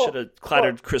 Maybe he should have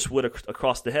clattered Chris Wood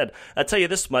across the head. I'll tell you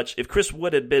this much: if Chris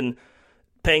Wood had been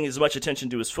paying as much attention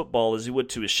to his football as he would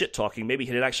to his shit talking, maybe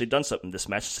he had actually done something this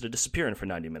match instead of disappearing for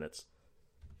 90 minutes.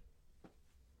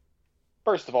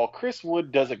 First of all, Chris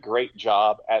Wood does a great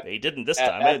job at. He didn't this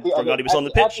time. I forgot he was on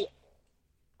the pitch.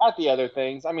 At the other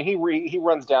things, I mean, he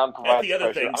runs down, provides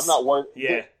pressure. Things. I'm not worried.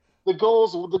 Yeah, the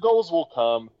goals will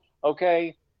come.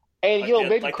 Okay, and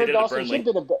maybe Craig Dawson should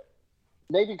have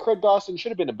been Craig Dawson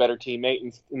should have been a better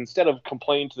teammate. Instead of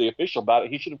complaining to the official about it,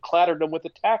 he should have clattered him with a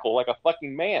tackle like a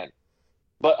fucking man.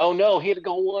 But oh no, he had to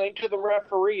go whine to the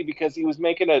referee because he was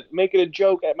making a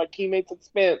joke at my teammate's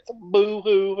expense. Boo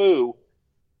hoo hoo.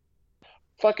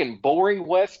 Fucking boring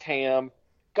West Ham.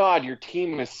 God, your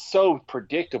team is so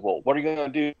predictable. What are you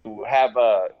going to do? Have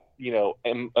a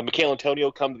Michail Antonio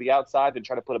come to the outside and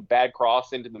try to put a bad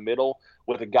cross into the middle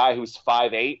with a guy who's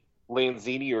 5'8",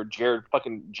 Lanzini or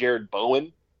Jared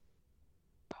Bowen?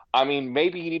 I mean,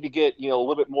 maybe you need to get a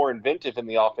little bit more inventive in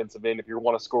the offensive end if you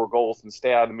want to score goals and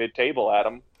stay out of the mid-table,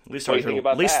 Adam. At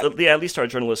least our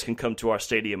journalists can come to our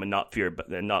stadium and not fear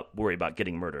and not worry about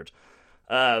getting murdered.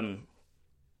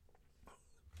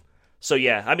 So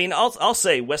yeah, I mean, I'll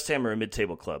say West Ham are a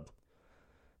mid-table club,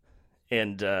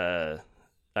 and I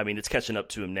mean it's catching up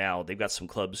to them now. They've got some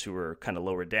clubs who are kind of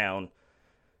lower down,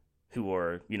 who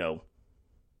are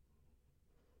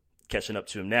catching up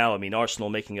to them now. I mean,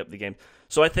 Arsenal making up the game.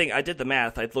 So I think I did the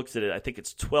math. I looked at it. I think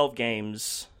it's 12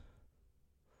 games.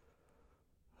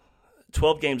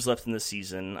 12 games left in the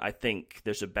season. I think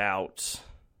there's about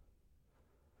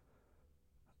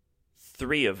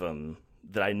 3 of them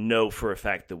that I know for a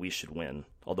fact that we should win.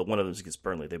 Although one of them is against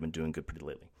Burnley. They've been doing good pretty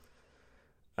lately.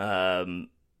 And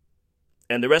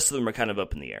the rest of them are kind of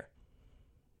up in the air.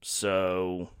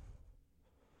 So,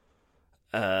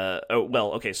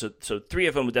 so 3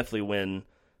 of them would definitely win.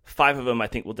 5 of them I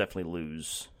think will definitely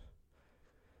lose.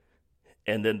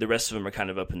 And then the rest of them are kind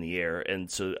of up in the air. And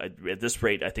so at this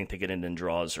rate, I think they get in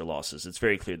draws or losses. It's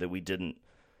very clear that we didn't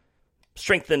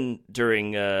strengthen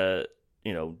during the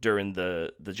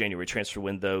January transfer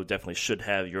window. Definitely should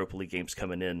have Europa League games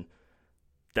coming in.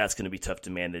 That's going to be tough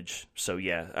to manage. So,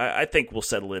 yeah, I think we'll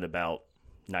settle in about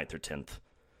 9th or 10th.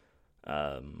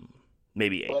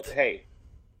 Maybe 8th. But, hey,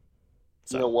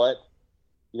 you know what?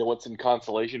 You know what's in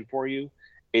consolation for you?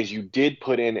 Is you did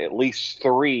put in at least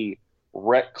 3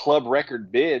 club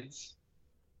record bids.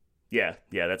 Yeah,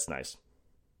 that's nice.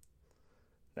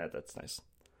 That's nice.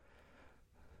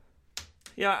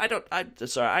 Yeah, I don't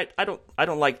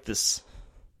like this.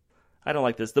 I don't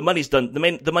like this. The money's done.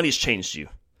 The money's changed you.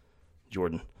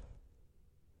 Jordan.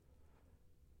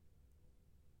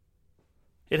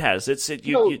 It has.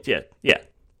 Yeah.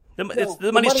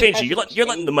 The money's changing. You're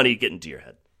letting the money get into your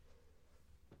head.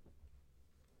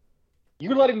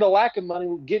 You're letting the lack of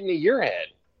money get into your head.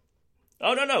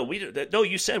 Oh no! No,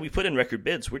 you said we put in record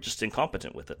bids. We're just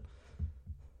incompetent with it.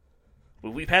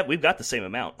 We've got the same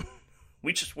amount.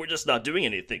 We're just not doing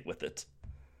anything with it.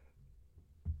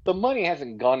 The money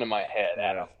hasn't gone to my head,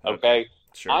 Adam. Yeah, Okay?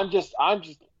 Sure. I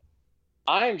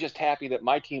am just happy that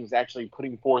my team's actually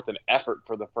putting forth an effort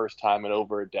for the first time in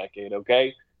over a decade.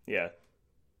 Okay? Yeah.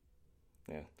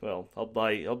 Yeah. Well, I'll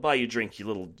buy you a drink,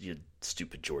 you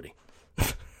stupid Geordie.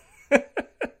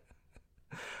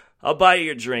 I'll buy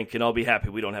you a drink, and I'll be happy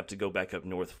we don't have to go back up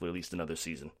north for at least another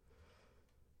season.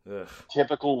 Ugh.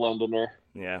 Typical Londoner.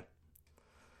 Yeah.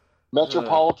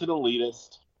 Metropolitan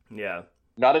elitist. Yeah.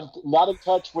 Not in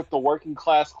touch with the working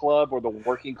class club or the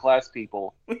working class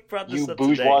people. We brought this You up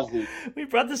bourgeoisie. today. We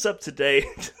brought this up today.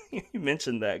 You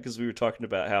mentioned that because we were talking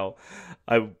about how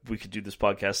we could do this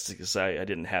podcast because I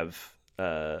didn't have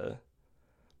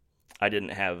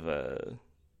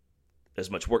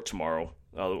as much work tomorrow.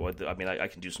 I mean, I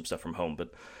can do some stuff from home,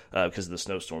 but because of the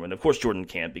snowstorm, and of course Jordan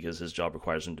can't because his job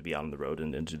requires him to be out on the road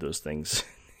and do those things.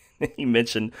 He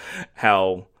mentioned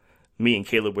how me and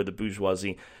Caleb were the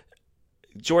bourgeoisie.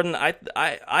 Jordan,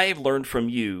 I've learned from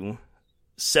you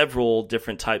several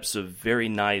different types of very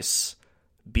nice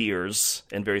beers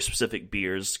and very specific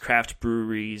beers, craft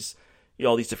breweries,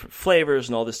 all these different flavors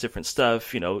and all this different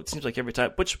stuff. It seems like every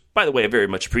time, which, by the way, I very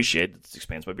much appreciate. It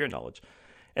expands my beer knowledge.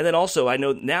 And then also, I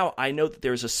know that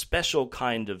there's a special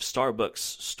kind of Starbucks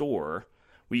store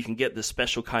where you can get this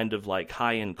special kind of like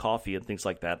high-end coffee and things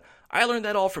like that. I learned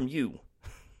that all from you.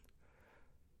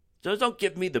 So don't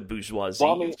give me the bourgeoisie.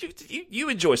 Well, I mean, you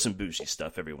enjoy some bougie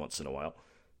stuff every once in a while.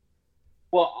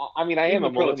 Well, I mean, I am a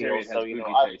millennial, so I am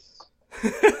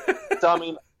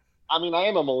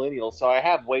a millennial, so I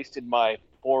have wasted my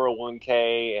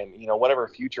 401k and whatever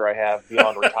future I have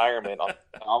beyond retirement on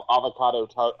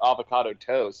avocado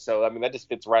toast. So I mean that just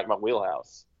fits right in my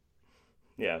wheelhouse.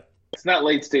 Yeah, it's not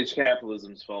late stage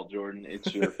capitalism's fault, Jordan.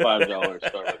 It's your $5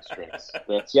 Starbucks drinks.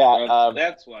 That's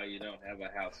why you don't have a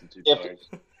house and 2 cars.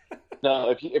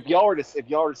 No, if y'all were to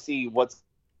see what's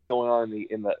going on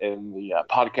in the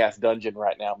podcast dungeon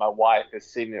right now, my wife is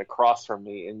sitting across from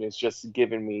me and is just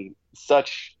giving me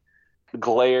such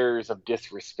glares of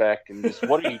disrespect and just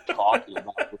what are you talking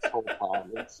about this whole time?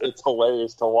 It's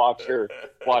hilarious to watch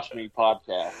me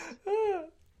podcast.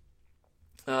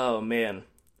 Oh man,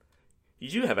 you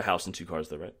do have a house and 2 cars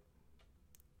though, right?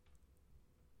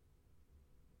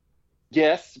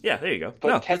 Yes. Yeah, there you go.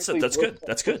 No, that's good.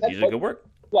 That's good. You did good work.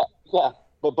 Yeah.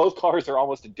 But both cars are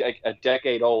almost a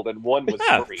decade old, and one was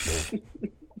free.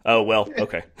 Oh well,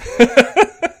 okay.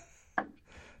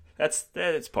 That's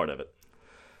part of it.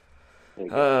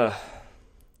 I'm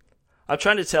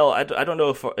trying to tell. I don't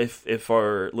know if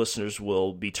our listeners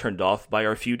will be turned off by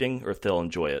our feuding or if they'll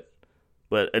enjoy it.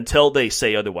 But until they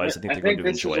say otherwise, I think they're going to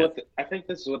enjoy it. I think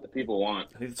this is what the people want.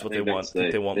 I think that's what they want. I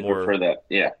think they want more. Prefer that.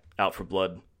 Yeah. Out for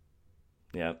blood.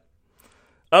 Yeah.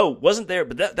 Oh, wasn't there?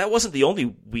 But that wasn't the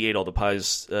only We Ate All the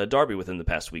Pies derby within the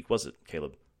past week, was it,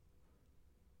 Caleb?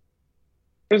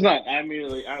 It's not.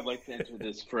 I'd like to enter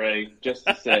this fray just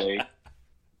to say.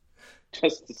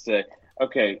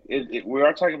 Okay, we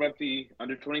are talking about the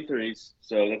under 23s,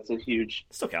 so that's a huge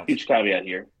caveat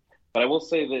here. But I will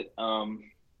say that,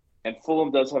 and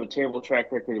Fulham does have a terrible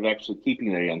track record of actually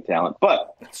keeping their young talent.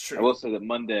 But that's true. I will say that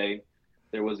Monday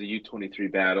there was a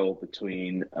U23 battle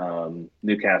between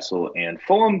Newcastle and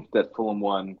Fulham that Fulham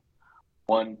won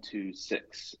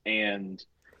 1-6, and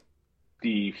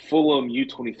the Fulham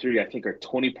U23 I think are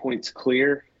 20 points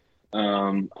clear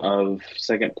of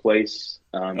second place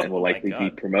and will likely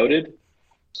be promoted.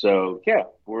 So yeah,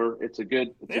 it's a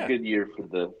good year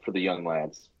for the young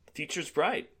lads. Future's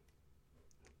bright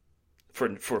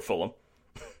for Fulham.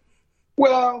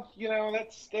 Well,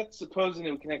 that's supposing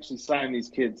that we can actually sign these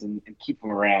kids and keep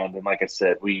them around. And like I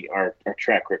said, our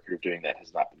track record of doing that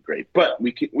has not been great, but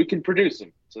we can produce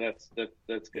them. So that's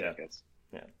good, I guess.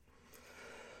 Yeah.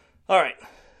 All right.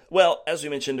 Well, as we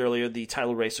mentioned earlier, the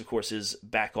title race, of course, is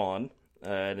back on.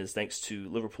 And is thanks to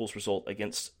Liverpool's result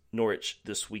against Norwich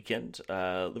this weekend.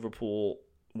 Liverpool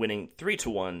winning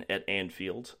 3-1 at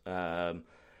Anfield.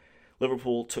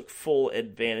 Liverpool took full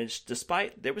advantage,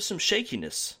 despite there was some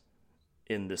shakiness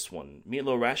in this one.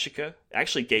 Milo Rashica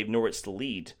actually gave Norwich the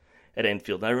lead at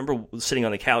Anfield. And I remember sitting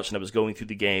on the couch and I was going through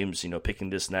the games, picking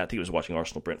this and that. I think I was watching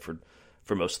Arsenal-Brentford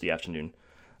for most of the afternoon.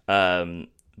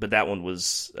 But that one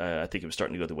was, I think it was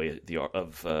starting to go the way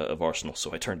of Arsenal,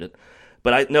 so I turned it.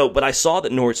 But I saw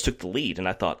that Norwich took the lead, and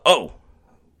I thought, oh,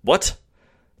 what?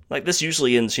 Like, this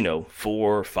usually ends,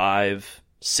 4, 5,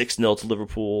 6-0 to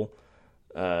Liverpool.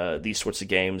 These sorts of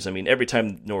games. I mean, every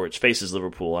time Norwich faces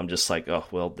Liverpool, I'm just like, oh,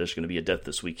 well, there's going to be a death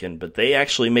this weekend. But they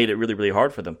actually made it really, really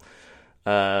hard for them.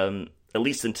 At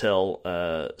least until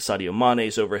Sadio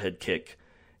Mane's overhead kick,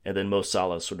 and then Mo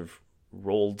Salah sort of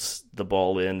rolled the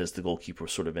ball in as the goalkeeper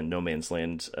was sort of in no man's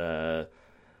land.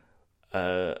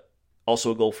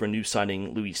 Also a goal for new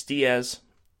signing Luis Diaz,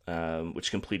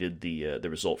 which completed the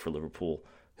result for Liverpool,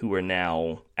 who are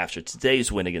now, after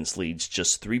today's win against Leeds,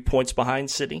 just 3 points behind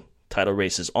City. Title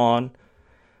race is on.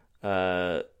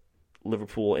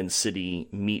 Liverpool and City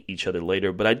meet each other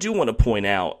later. But I do want to point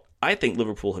out, I think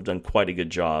Liverpool have done quite a good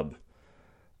job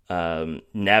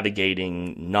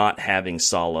navigating not having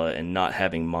Salah and not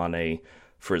having Mane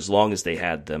for as long as they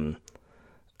had them,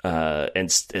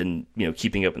 and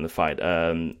keeping up in the fight.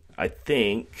 I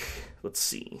think, let's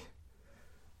see.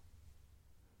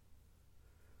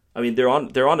 I mean, they're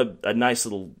on a nice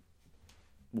little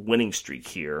winning streak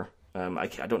here. I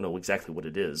don't know exactly what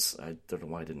it is. I don't know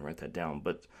why I didn't write that down.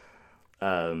 But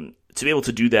to be able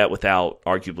to do that without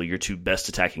arguably your two best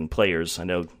attacking players, I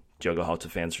know Diogo Jota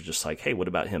fans are just like, hey, what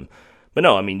about him? But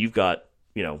no, I mean, you've got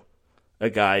a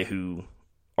guy who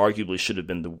arguably should have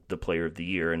been the player of the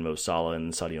year in Mo Salah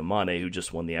and Sadio Mane, who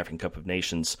just won the African Cup of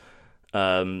Nations.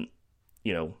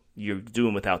 You're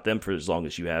doing without them for as long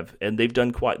as you have, and they've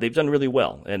done really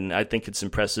well, and I think it's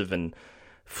impressive, and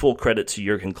full credit to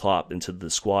Jurgen Klopp and to the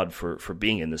squad for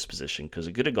being in this position, because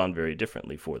it could have gone very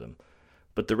differently for them.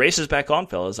 But the race is back on,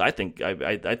 fellas. I think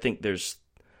there's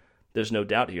no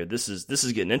doubt here. This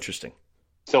is getting interesting.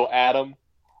 So Adam,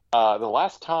 the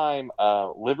last time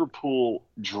Liverpool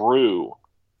drew,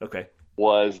 okay,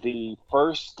 was the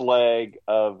first leg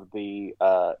of the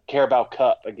Carabao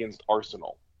Cup against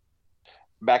Arsenal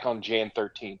back on Jan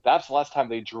 13th. That's the last time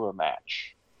they drew a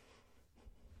match.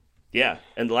 Yeah,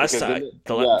 and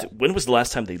when was the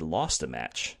last time they lost a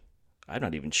match? I'm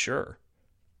not even sure.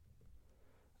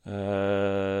 You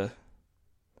know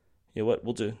what?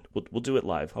 We'll do it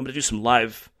live. I'm gonna do some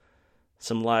live.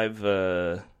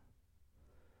 Where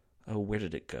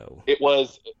did it go? It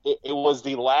was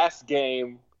the last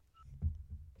game.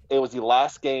 It was the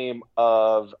last game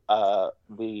of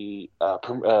the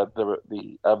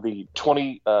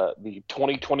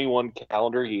 2021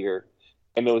 calendar year,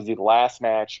 and it was the last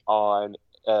match on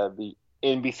the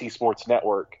NBC Sports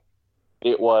Network.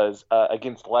 It was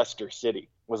against Leicester City.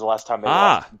 Was the last time they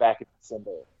lost back in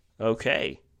December.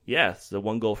 Okay, yeah, it's the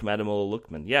one goal from Ademola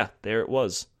Lookman. Yeah, there it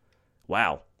was.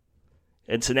 Wow,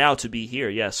 and so now to be here,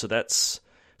 yeah. So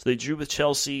they drew with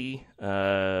Chelsea.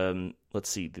 Let's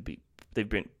see, they beat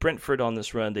Brentford on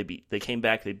this run. They came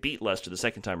back. They beat Leicester the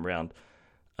second time around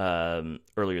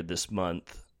earlier this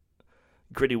month.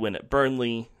 Gritty win at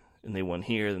Burnley, and they won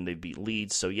here. Then they beat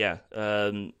Leeds. So yeah,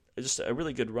 just a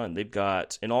really good run. They've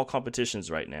got in all competitions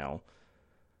right now.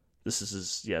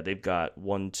 They've got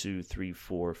 1, 2, 3,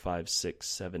 4, 5, 6,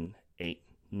 7, 8,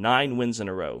 9 wins in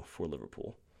a row for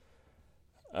Liverpool.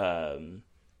 And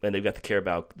they've got the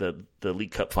Carabao, the League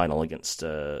Cup final against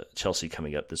Chelsea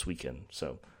coming up this weekend.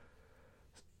 So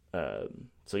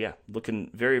yeah, looking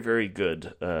very, very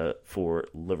good for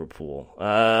Liverpool.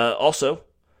 Also,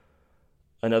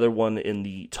 another one in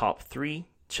the top 3,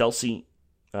 Chelsea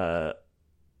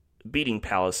beating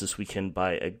Palace this weekend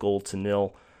by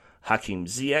 1-0. Hakim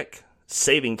Ziyech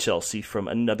saving Chelsea from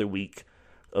another week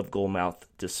of goalmouth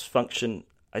dysfunction.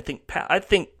 I think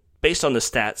based on the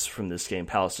stats from this game,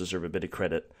 Palace deserve a bit of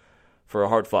credit for a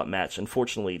hard-fought match.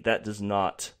 Unfortunately, that does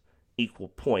not equal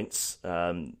points.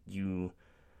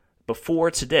 Before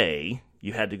today,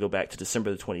 you had to go back to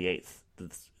December the 28th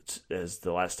as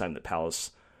the last time that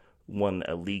Palace won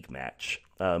a league match.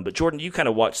 But Jordan, you kind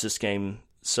of watched this game,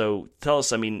 so tell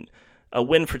us, I mean, a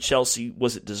win for Chelsea,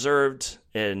 was it deserved?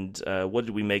 And what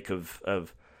did we make of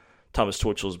Thomas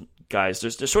Tuchel's guys?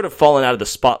 They're sort of fallen out of the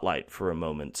spotlight for a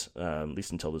moment, at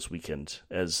least until this weekend,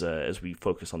 as we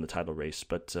focus on the title race.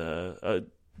 But a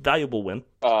valuable win.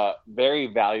 Very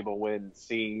valuable win,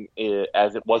 seeing it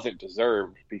as it wasn't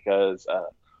deserved, because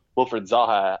Wilfried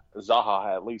Zaha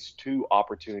had at least 2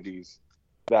 opportunities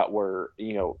that were,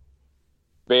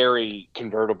 very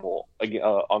convertible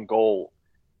on goal,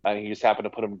 and he just happened to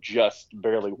put them just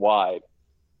barely wide.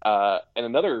 And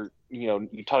another,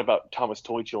 you talk about Thomas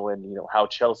Tuchel and how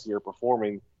Chelsea are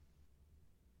performing.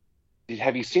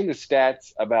 Have you seen the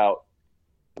stats about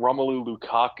Romelu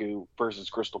Lukaku versus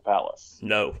Crystal Palace?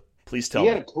 No, please tell me.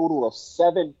 He had a total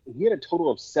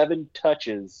of 7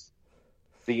 touches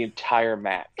the entire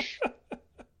match.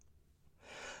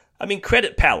 I mean,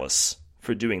 credit Palace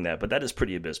for doing that, but that is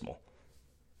pretty abysmal.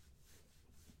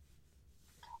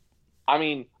 I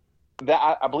mean,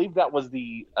 I believe that was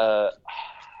the I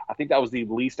think that was the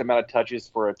least amount of touches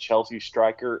for a Chelsea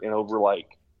striker in over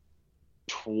like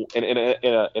in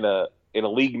a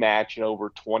league match in over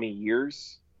 20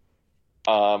 years.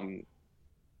 But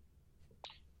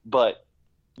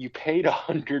you paid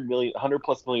 100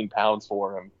 plus million pounds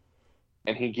for him,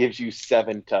 and he gives you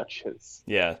 7 touches.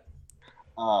 Yeah.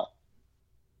 I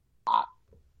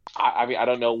mean, I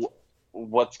don't know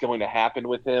what's going to happen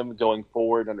with him going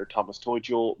forward under Thomas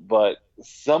Tuchel, but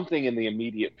something in the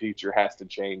immediate future has to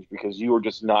change because you are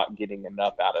just not getting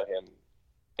enough out of him,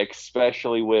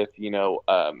 especially with,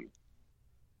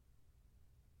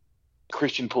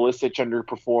 Christian Pulisic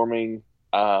underperforming,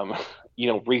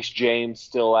 Reece James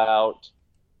still out.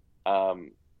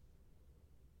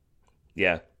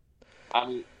 Yeah. I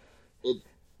mean,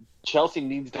 Chelsea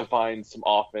needs to find some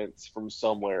offense from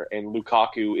somewhere, and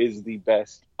Lukaku is the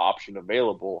best option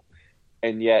available,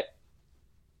 and yet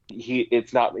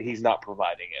he's not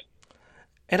providing it.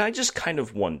 And I just kind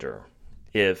of wonder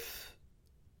if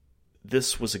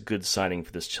this was a good signing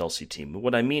for this Chelsea team.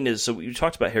 What I mean is, so we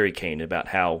talked about Harry Kane, about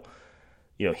how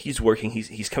he's working,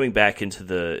 he's coming back into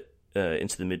the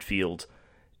midfield,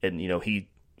 and he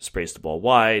sprays the ball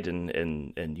wide and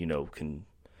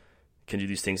can do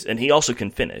these things, and he also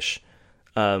can finish.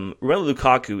 Romelu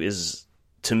Lukaku is,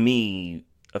 to me,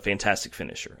 a fantastic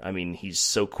finisher. I mean, he's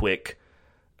so quick.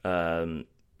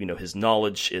 His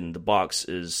knowledge in the box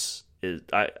is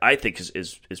I think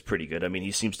is pretty good. I mean,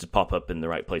 he seems to pop up in the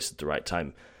right place at the right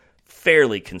time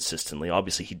fairly consistently.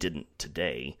 Obviously, he didn't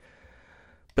today,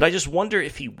 but I just wonder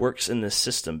if he works in this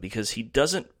system because he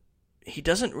doesn't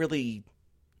really.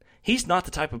 He's not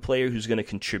the type of player who's going to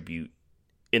contribute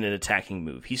in an attacking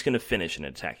move. He's going to finish an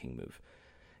attacking move.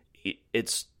 I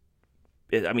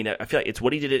feel like it's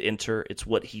what he did at Inter. It's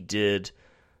what he did,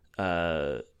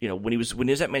 when he was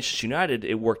at Manchester United.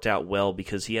 It worked out well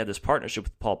because he had this partnership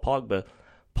with Paul Pogba.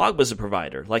 Pogba's a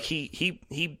provider. Like he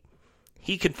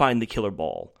can find the killer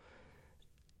ball.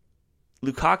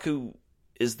 Lukaku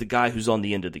is the guy who's on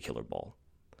the end of the killer ball.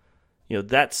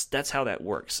 That's how that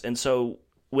works. And so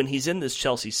when he's in this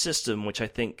Chelsea system, which I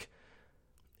think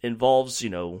involves,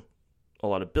 a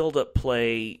lot of build-up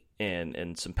play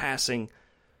and some passing,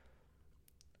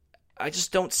 I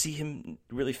just don't see him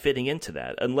really fitting into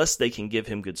that unless they can give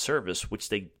him good service, which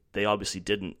they obviously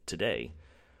didn't today.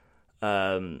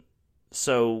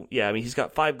 So, yeah, I mean, he's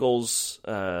got 5 goals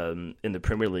in the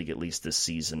Premier League at least this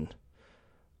season,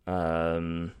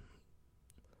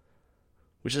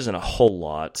 which isn't a whole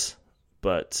lot,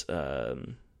 but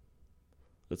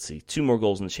let's see, 2 more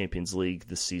goals in the Champions League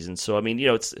this season. So I mean,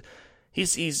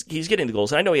 he's getting the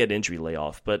goals. And I know he had injury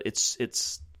layoff, but it's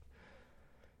just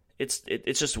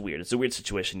weird. It's a weird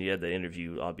situation. You had the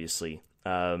interview, obviously,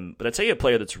 but I tell you, a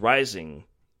player that's rising,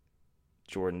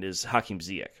 Jordan, is Hakim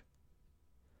Ziyech.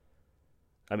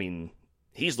 I mean,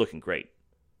 he's looking great.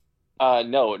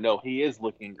 No, he is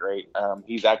looking great.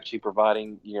 He's actually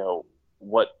providing,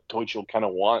 what Tuchel kind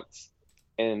of wants.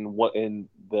 And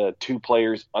the 2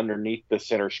 players underneath the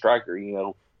center striker,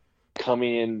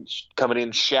 coming in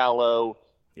shallow,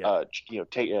 yeah.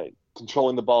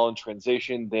 Controlling the ball in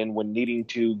transition, then when needing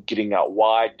to, getting out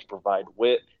wide to provide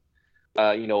width,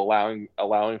 allowing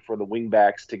for the wing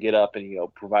backs to get up and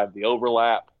provide the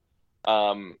overlap.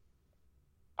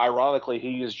 Ironically,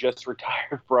 he is just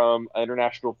retired from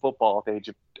international football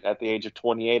at the age of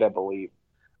 28, I believe.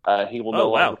 He will no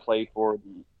longer play for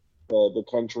the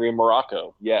country of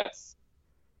Morocco. Yes.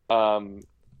 So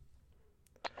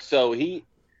he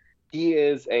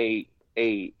is a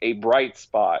bright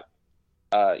spot,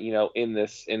 in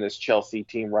this Chelsea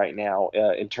team right now,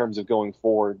 in terms of going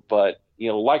forward. But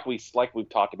like we've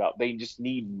talked about, they just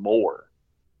need more.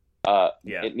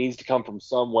 It needs to come from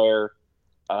somewhere,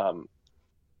 and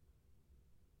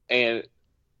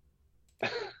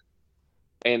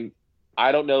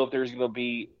I don't know if there's going to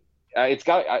be. It's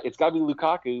got to be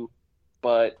Lukaku.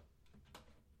 But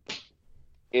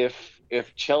if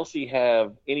Chelsea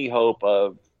have any hope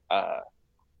of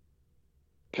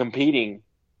competing,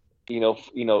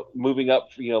 moving up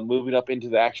into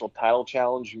the actual title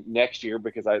challenge next year,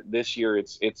 because this year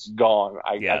it's gone.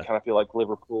 I kind of feel like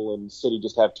Liverpool and City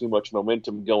just have too much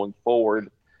momentum going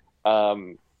forward,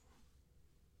 and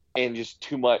just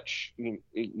too much,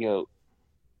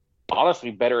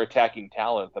 honestly, better attacking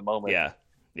talent at the moment.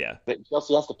 Yeah. That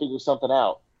Chelsea has to figure something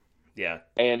out. Yeah,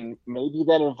 and maybe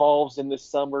that involves in this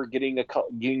summer getting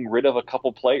rid of a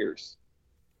couple players.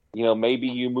 Maybe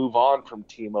you move on from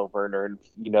Timo Werner, and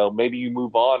maybe you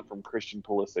move on from Christian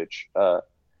Pulisic,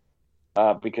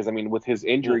 because I mean, with his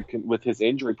injury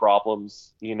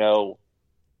problems,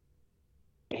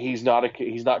 he's not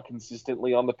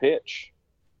consistently on the pitch.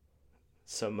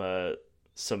 some.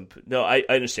 No, I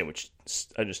understand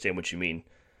what you mean.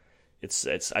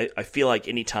 I feel like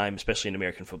any time, especially in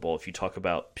American football, if you talk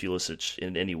about Pulisic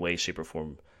in any way, shape, or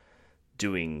form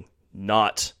doing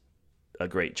not a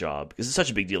great job, because it's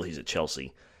such a big deal he's at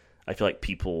Chelsea, I feel like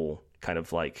people kind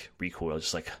of like recoil,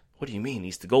 just like, what do you mean?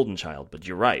 He's the golden child. But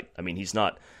you're right. I mean, he's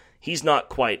not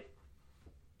quite.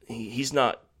 He's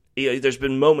not. There's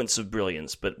been moments of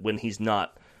brilliance, but when he's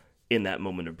not in that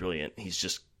moment of brilliant,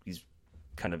 he's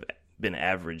kind of been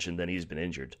average, and then he's been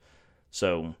injured.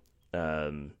 So,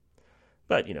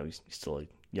 but he's still a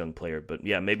young player. But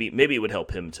yeah, maybe it would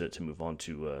help him to move on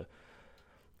to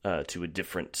a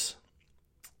different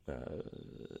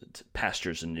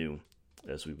pastures anew,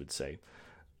 as we would say.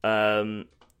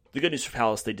 The good news for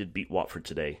Palace, they did beat Watford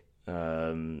today,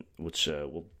 which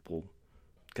we'll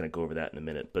kind of go over that in a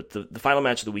minute. But the final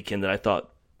match of the weekend that I thought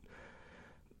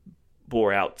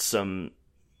bore out some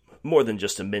more than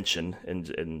just a mention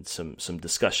and some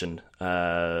discussion.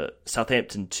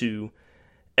 Southampton 2,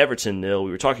 Everton 0.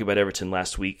 We were talking about Everton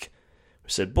last week. We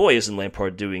said, boy, isn't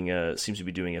Lampard seems to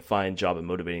be doing a fine job of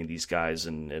motivating these guys,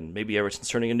 and maybe Everton's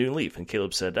turning a new leaf. And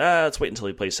Caleb said, let's wait until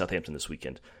he plays Southampton this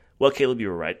weekend. Well, Caleb, you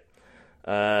were right.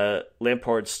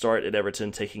 Lampard's start at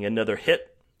Everton taking another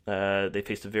hit. They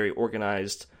faced a very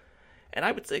organized, and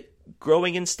I would say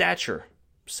growing in stature,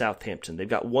 Southampton. They've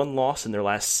got 1 loss in their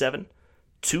last 7,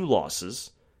 2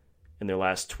 losses in their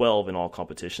last 12 in all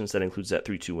competitions. That includes that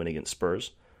 3-2 win against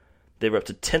Spurs. They were up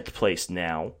to 10th place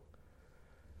now.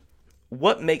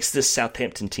 What makes this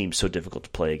Southampton team so difficult to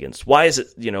play against? Why is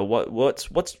it,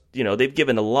 what's they've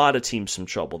given a lot of teams some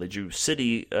trouble. They drew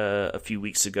City a few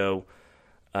weeks ago.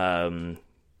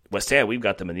 West Ham, we've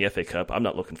got them in the FA Cup. I'm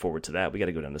not looking forward to that. We got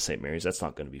to go down to St. Mary's. That's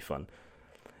not going to be fun.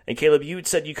 And Caleb, you had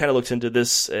said you kind of looked into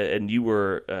this, and you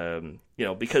were,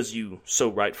 because you so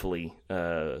rightfully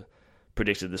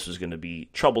predicted this was going to be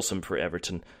troublesome for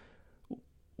Everton.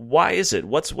 Why is it?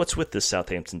 What's with this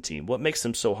Southampton team? What makes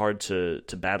them so hard to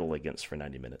battle against for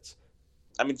 90 minutes?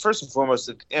 I mean, first and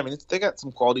foremost, they got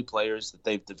some quality players that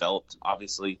they've developed.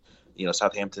 Obviously,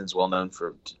 Southampton's well known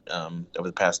for over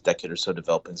the past decade or so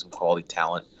developing some quality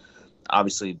talent.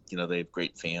 Obviously, they have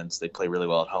great fans. They play really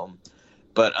well at home.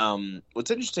 But what's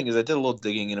interesting is I did a little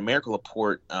digging, and America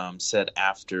Laporte said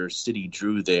after City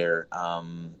drew there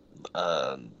more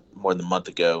than a month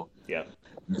ago,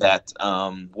 that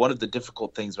one of the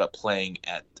difficult things about playing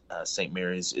at St.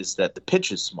 Mary's is that the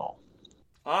pitch is small.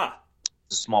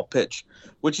 It's a small pitch,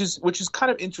 which is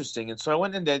kind of interesting. And so I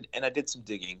went in and I did some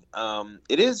digging.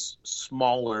 It is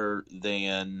smaller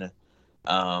than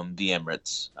the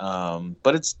Emirates,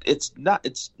 but it's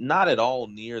not at all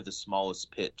near the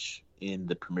smallest pitch in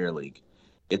the Premier League.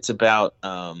 It's about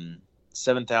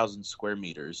 7,000 square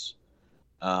meters,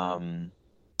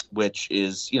 which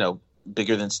is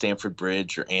bigger than Stamford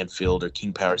Bridge or Anfield or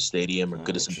King Power Stadium or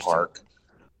Goodison Park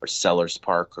or Sellers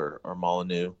Park or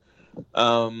Molineux.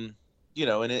 And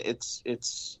it's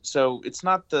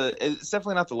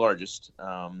definitely not the largest,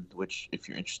 which if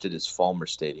you're interested is Falmer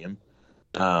Stadium,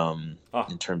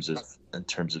 in terms of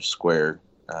square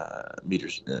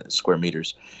meters.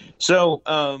 So,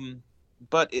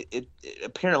 but it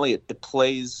apparently it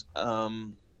plays, a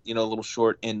little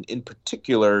short, and in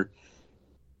particular,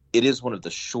 it is one of the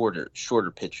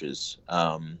shorter pitches.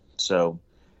 So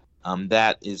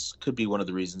that could be one of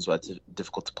the reasons why it's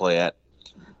difficult to play at.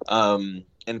 And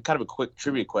kind of a quick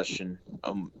trivia question.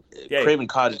 Craven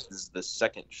Cottage is the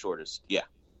second shortest. Yeah.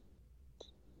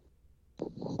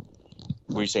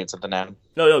 Were you saying something, Adam?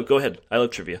 No, go ahead. I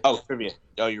love trivia. Oh, trivia.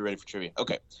 Oh, you're ready for trivia.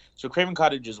 Okay. So Craven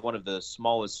Cottage is one of the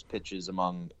smallest pitches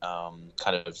among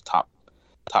kind of top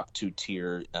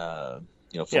 2-tier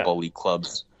football league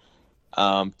clubs.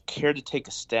 Care to take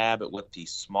a stab at what the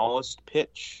smallest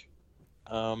pitch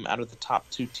out of the top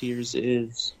 2 tiers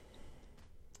is?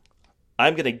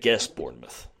 I'm going to guess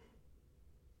Bournemouth.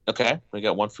 Okay, we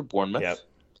got one for Bournemouth. Yep.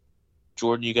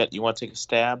 Jordan, you want to take a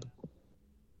stab?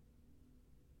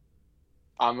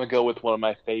 I'm going to go with one of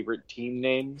my favorite team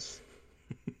names.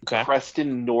 Okay.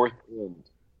 Preston North End.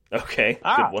 Okay,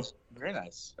 good one. Very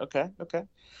nice. Okay.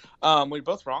 We're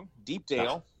both wrong.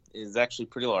 Deepdale is actually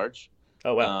pretty large.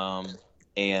 Oh, wow.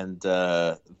 And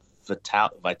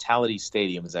Vitality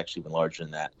Stadium is actually even larger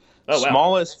than that. Oh, wow.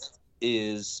 Smallest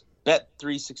is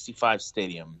Bet365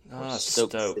 Stadium.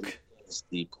 Stoke. Is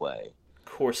the play. Of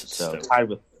course it's Stoke. Tied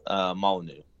with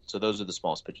Molineux. So those are the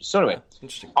smallest pitches. So anyway,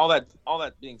 interesting. All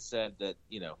that being said, that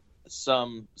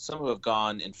some who have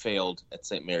gone and failed at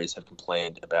St. Mary's have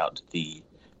complained about the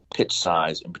pitch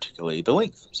size and particularly the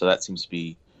length. So that seems to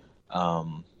be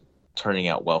turning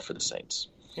out well for the Saints.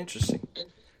 Interesting.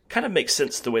 Kind of makes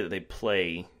sense the way that they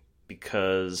play,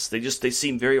 because they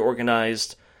seem very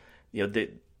organized. I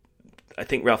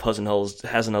think Ralph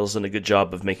Hasenhutl's done a good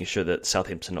job of making sure that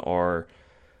Southampton are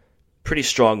pretty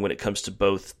strong when it comes to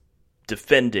both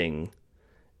defending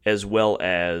as well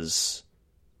as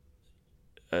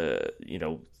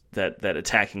that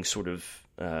attacking sort of.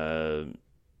 I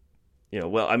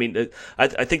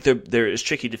think they're as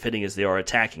tricky defending as they are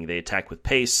attacking. They attack with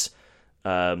pace.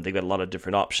 They've got a lot of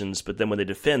different options, but then when they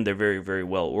defend, they're very, very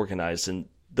well organized. And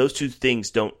those two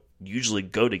things don't usually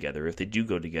go together. If they do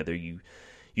go together, you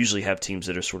usually have teams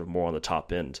that are sort of more on the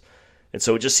top end. And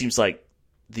so it just seems like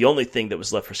the only thing that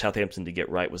was left for Southampton to get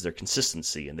right was their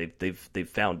consistency, and they've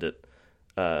found it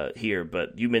here.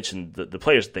 But you mentioned the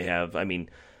players that they have. I mean,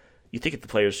 you think of the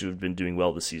players who have been doing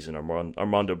well this season.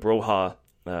 Armando Broja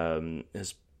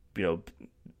has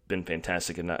been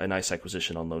fantastic, and a nice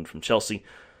acquisition on loan from Chelsea.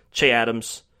 Che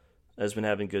Adams has been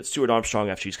having good. Stuart Armstrong,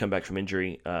 after he's come back from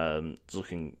injury, is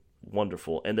looking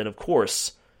wonderful. And then, of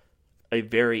course, a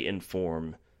very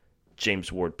informed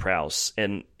James Ward-Prowse.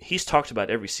 And he's talked about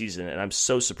every season, and I'm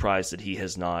so surprised that he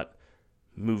has not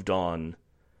moved on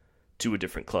to a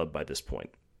different club by this point.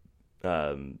 But,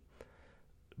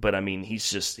 I mean, he's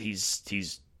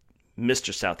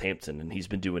Mr. Southampton, and he's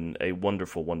been doing a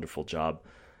wonderful, wonderful job.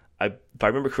 If I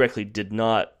remember correctly, did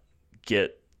not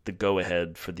get the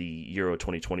go-ahead for the Euro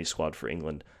 2020 squad for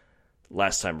England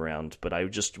last time around, but I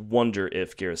just wonder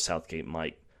if Gareth Southgate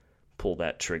might pull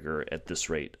that trigger at this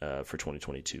rate for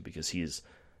 2022, because he is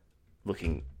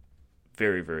looking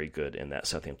very, very good in that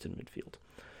Southampton midfield.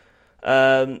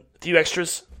 A few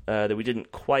extras that we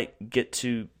didn't quite get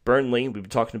to. Burnley, we've been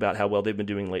talking about how well they've been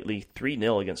doing lately.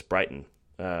 3-0 against Brighton,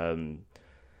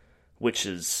 which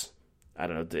is... I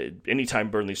don't know.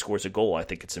 Anytime Burnley scores a goal, I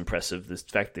think it's impressive. The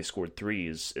fact they scored 3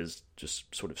 is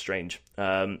just sort of strange.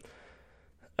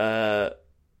 Villa,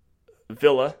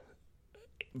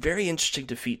 very interesting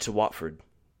defeat to Watford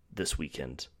this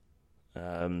weekend.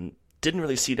 Didn't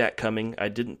really see that coming. I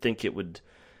didn't think it would.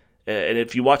 And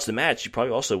if you watch the match, you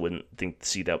probably also wouldn't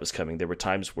see that was coming. There were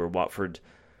times where Watford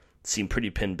seemed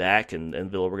pretty pinned back, and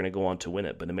Villa were going to go on to win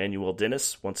it. But Emmanuel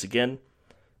Dennis, once again,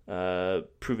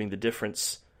 proving the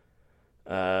difference.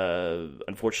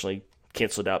 Unfortunately,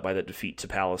 cancelled out by that defeat to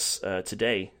Palace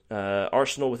today.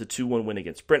 Arsenal with a 2-1 win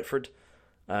against Brentford.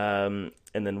 And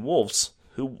then Wolves,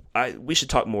 we should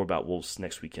talk more about Wolves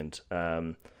next weekend.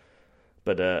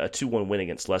 But a 2-1 win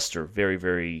against Leicester, very,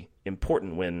 very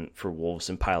important win for Wolves,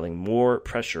 and piling more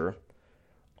pressure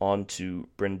onto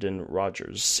Brendan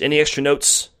Rodgers. Any extra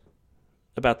notes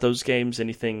about those games?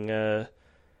 Anything that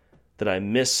I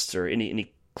missed, or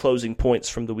any closing points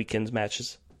from the weekend's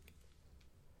matches?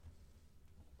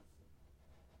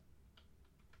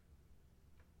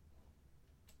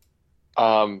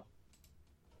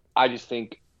 I just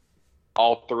think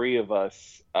all three of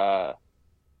us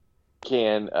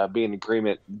can be in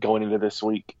agreement going into this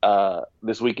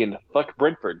weekend. Fuck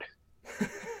Brentford.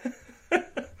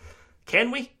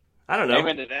 Can we? I don't know.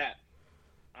 Amen to that.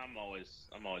 I'm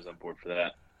always on board for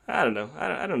that. I don't know.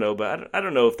 I don't know, but I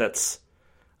don't know if that's.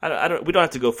 I don't. We don't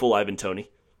have to go full Ivan Toney.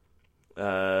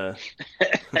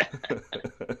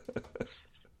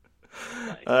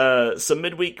 Some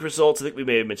midweek results. I think we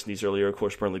may have mentioned these earlier. Of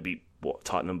course, Burnley beat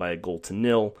Tottenham by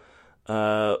 1-0.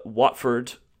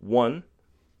 Watford 1,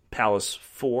 Palace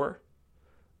 4.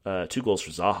 2 goals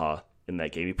for Zaha in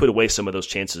that game. He put away some of those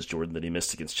chances, Jordan, that he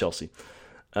missed against Chelsea.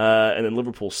 And then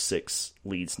Liverpool 6,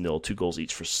 Leeds 0. 2 goals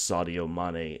each for Sadio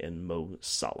Mane and Mo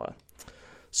Salah.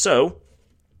 So,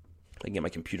 I can get my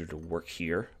computer to work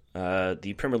here.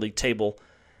 The Premier League table,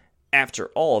 after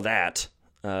all that,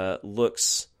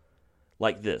 looks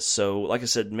like this. So, like I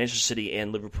said, Manchester City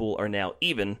and Liverpool are now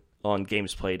even on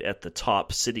games played at the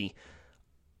top. City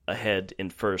ahead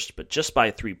in first, but just by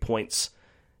 3 points.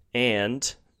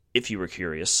 And, if you were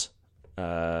curious,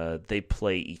 they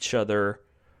play each other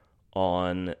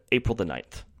on April the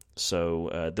 9th.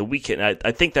 So, the weekend,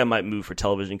 I think that might move for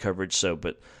television coverage,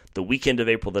 but the weekend of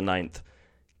April the 9th,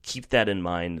 keep that in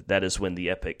mind. That is when the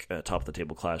epic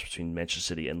top-of-the-table clash between Manchester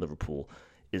City and Liverpool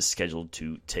is scheduled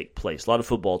to take place. A lot of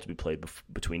football to be played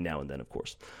between now and then, of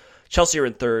course. Chelsea are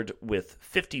in third with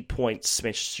 50 points.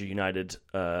 Manchester United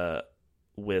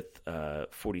with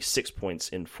 46 points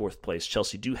in fourth place.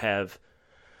 Chelsea do have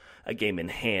a game in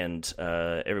hand.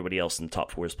 Everybody else in the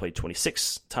top four has played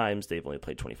 26 times. They've only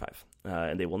played 25.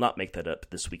 And they will not make that up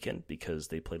this weekend because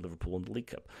they played Liverpool in the League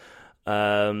Cup.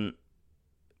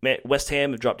 West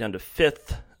Ham have dropped down to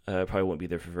fifth. Probably won't be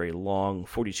there for very long.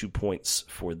 42 points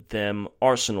for them.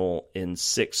 Arsenal in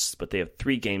sixth, but they have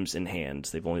 3 games in hand.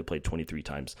 They've only played 23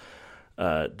 times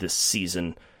this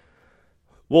season.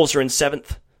 Wolves are in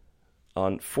seventh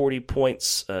on 40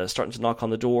 points, starting to knock on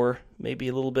the door, maybe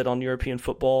a little bit on European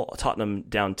football. Tottenham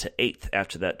down to 8th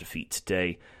after that defeat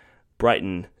today.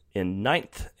 Brighton in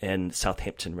 9th, and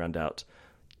Southampton round out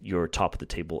your top of the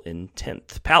table in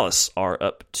 10th. Palace are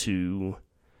up to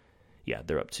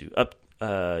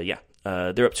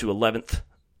 11th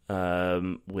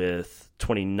with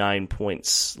 29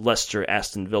 points. Leicester,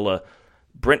 Aston Villa,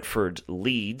 Brentford,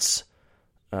 Leeds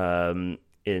in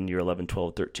your 11,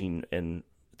 12, 13, and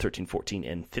 13, 14,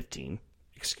 and 15.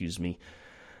 Excuse me.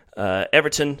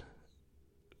 Everton,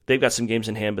 they've got some games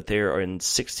in hand, but they are in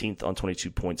 16th on 22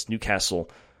 points.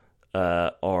 Newcastle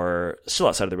are still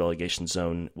outside of the relegation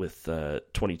zone with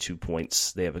 22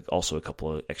 points. They have also a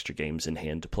couple of extra games in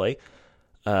hand to play.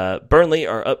 Burnley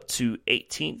are up to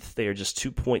 18th. They are just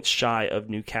 2 points shy of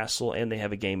Newcastle, and they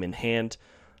have a game in hand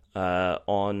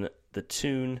on the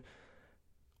tune.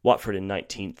 Watford in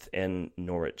 19th, and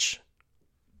Norwich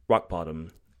rock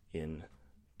bottom in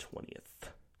 20th.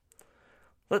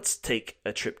 Let's take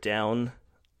a trip down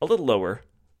a little lower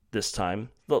this time.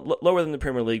 Lower than the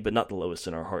Premier League, but not the lowest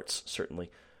in our hearts, certainly.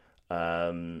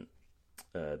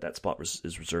 That spot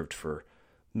is reserved for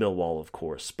Millwall, of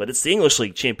course. But it's the English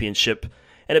League Championship,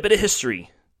 and a bit of history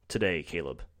today,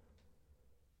 Caleb.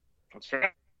 That's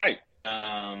right.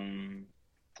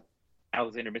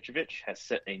 Alexander Mitrovic has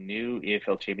set a new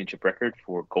EFL Championship record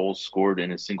for goals scored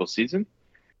in a single season.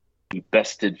 He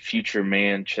bested future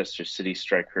Manchester City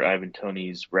striker Ivan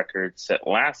Toney's record set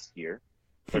last year,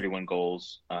 31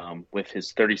 goals, with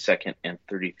his 32nd and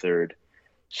 33rd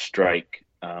strike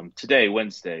today,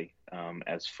 Wednesday,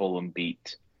 as Fulham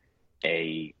beat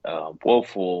a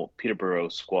woeful Peterborough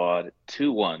squad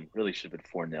 2-1. Really should have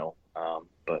been 4-0,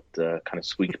 but kind of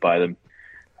squeaked by them.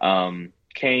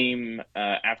 Came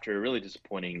after a really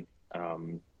disappointing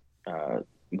 1-2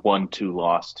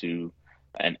 loss to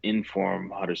an in-form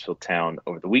Huddersfield Town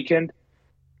over the weekend.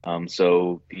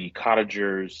 So the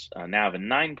Cottagers now have a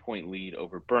 9-point lead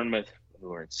over Bournemouth,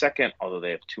 who are in second, although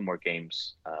they have 2 more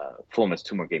games. Fulham has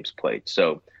 2 more games played,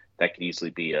 so that could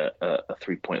easily be a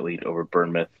 3-point lead over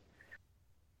Bournemouth.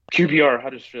 QPR,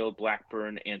 Huddersfield,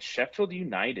 Blackburn, and Sheffield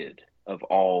United, of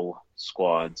all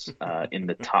squads in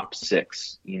the top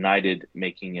 6. United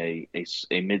making a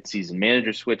mid-season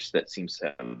manager switch that seems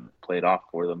to have played off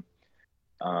for them.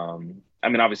 I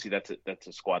mean, obviously that's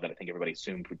a squad that I think everybody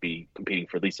assumed would be competing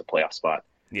for at least a playoff spot.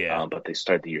 Yeah. But they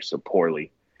started the year so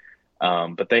poorly.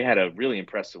 But they had a really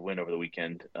impressive win over the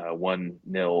weekend,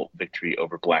 1-0 victory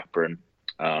over Blackburn.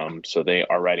 So they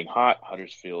are riding hot.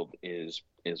 Huddersfield is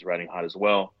riding hot as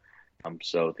well.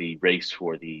 So the race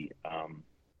for the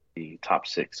top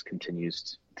 6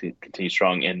 continues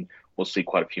strong, and we'll see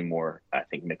quite a few more, I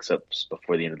think, mix-ups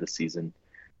before the end of the season.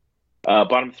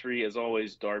 Bottom 3, as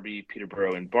always, Derby,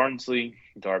 Peterborough, and Barnsley.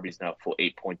 Derby's now full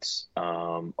 8 points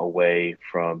away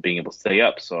from being able to stay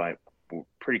up, so I'm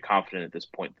pretty confident at this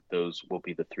point that those will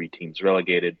be the 3 teams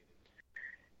relegated.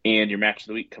 And your match of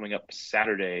the week coming up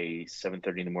Saturday,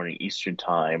 7:30 in the morning Eastern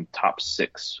Time. Top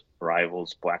 6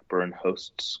 rivals, Blackburn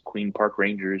hosts Queen Park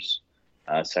Rangers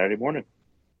Saturday morning.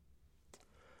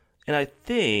 And I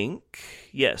think,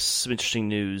 yes, some interesting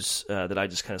news that I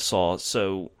just kind of saw.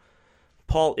 So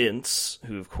Paul Ince,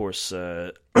 who, of course,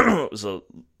 was a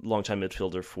longtime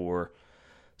midfielder for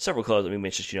several clubs, I mean,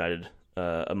 Manchester United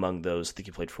among those. I think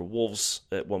he played for Wolves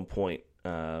at one point.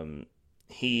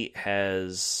 He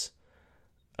has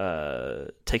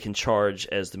taken charge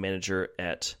as the manager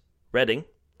at Reading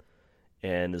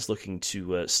and is looking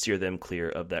to steer them clear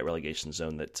of that relegation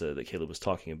zone that Caleb was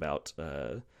talking about.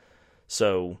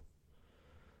 So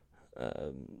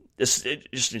it's just an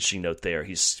interesting note there.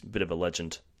 He's a bit of a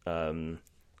legend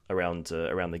around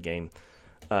the game.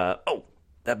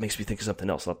 That makes me think of something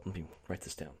else. Let me write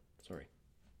this down. Sorry.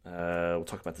 We'll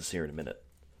talk about this here in a minute.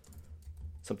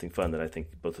 Something fun that I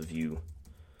think both of you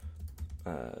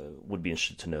would be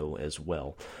interested to know as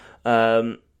well.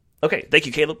 Okay, thank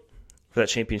you, Caleb, for that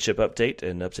championship update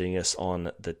and updating us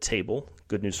on the table.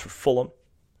 Good news for Fulham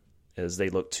as they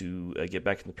look to get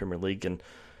back in the Premier League, and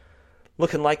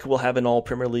looking like we'll have an all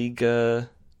Premier League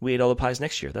We Ate All the Pies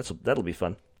next year. That'll be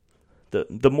fun.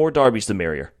 The more derbies, the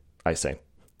merrier, I say.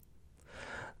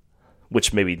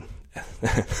 Which maybe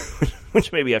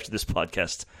after this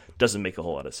podcast doesn't make a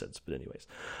whole lot of sense. But anyways.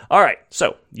 All right,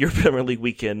 so your Premier League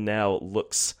weekend now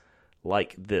looks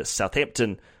like this.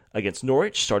 Southampton against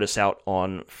Norwich. Start us out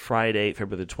on Friday,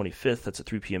 February the 25th. That's at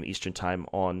 3 p.m. Eastern Time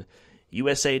on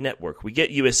USA Network. We get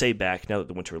USA back now that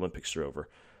the Winter Olympics are over.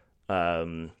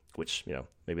 Which,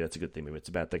 maybe that's a good thing, maybe it's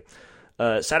a bad thing.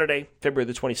 Saturday, February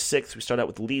the 26th, we start out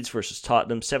with Leeds versus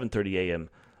Tottenham, 7:30 a.m.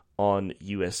 on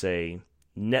USA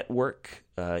Network.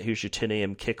 Here's your 10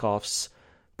 a.m. kickoffs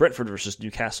Brentford versus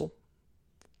Newcastle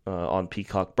on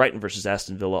Peacock. Brighton versus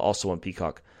Aston Villa, also on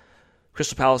Peacock.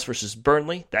 Crystal Palace versus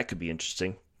Burnley, that could be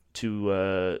interesting.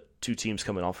 Two teams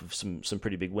coming off of some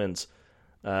pretty big wins.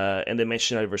 And then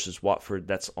Manchester United versus Watford,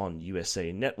 that's on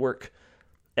USA Network.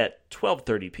 At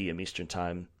 12:30 p.m. Eastern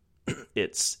Time,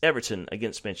 it's Everton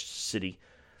against Manchester City.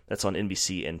 That's on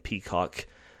NBC and Peacock.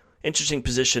 Interesting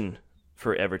position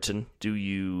for Everton. Do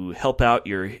you help out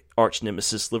your arch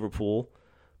nemesis Liverpool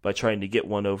by trying to get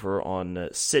one over on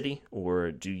City,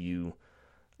 or do you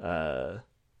play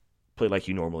like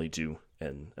you normally do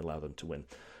and allow them to win?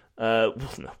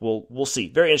 We'll see.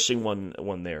 Very interesting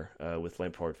one there with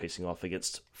Lampard facing off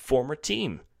against former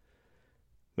team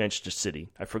Manchester City.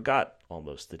 I forgot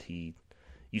almost that he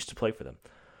used to play for them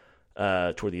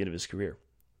toward the end of his career.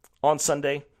 On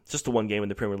Sunday, just the one game in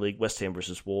the Premier League, West Ham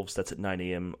versus Wolves. That's at 9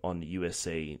 a.m. on the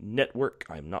USA Network.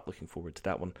 I'm not looking forward to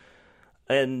that one.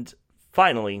 And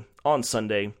finally, on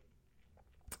Sunday,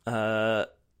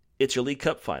 it's your League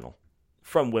Cup final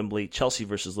from Wembley, Chelsea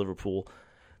versus Liverpool.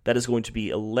 That is going to be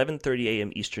 11:30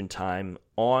 a.m. Eastern Time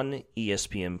on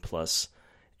ESPN+.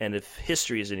 And if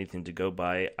history is anything to go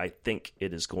by, I think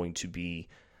it is going to be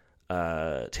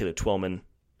Taylor Twellman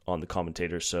on the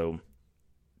commentator. So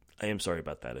I am sorry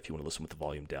about that. If you want to listen with the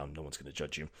volume down, no one's going to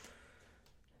judge you.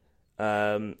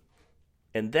 And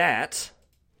that,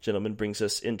 gentlemen, brings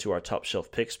us into our top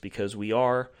shelf picks because we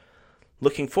are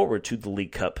looking forward to the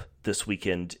League Cup this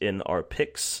weekend in our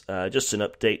picks. Just an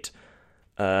update.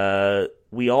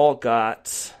 We all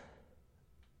got...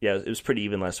 Yeah, it was pretty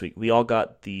even last week. We all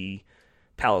got the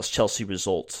Palace-Chelsea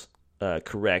result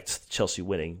correct, Chelsea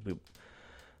winning.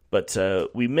 But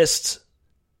we missed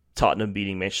Tottenham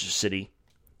beating Manchester City.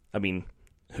 I mean,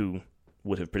 who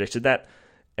would have predicted that?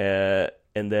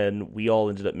 And then we all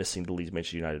ended up missing the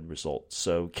Leeds-Manchester United result.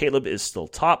 So Caleb is still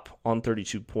top on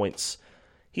 32 points.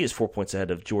 He is 4 points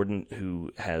ahead of Jordan,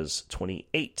 who has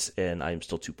 28, and I am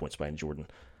still 2 points behind Jordan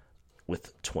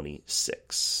with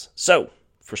 26. So,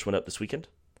 first one up this weekend.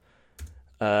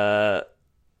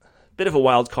 Bit of a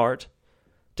wild card.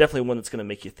 Definitely one that's going to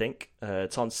make you think.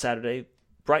 It's on Saturday.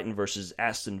 Brighton versus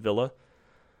Aston Villa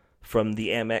from the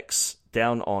Amex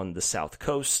down on the South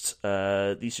Coast.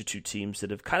 These are two teams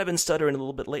that have kind of been stuttering a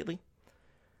little bit lately.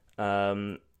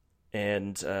 And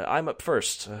I'm up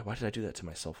first. Why did I do that to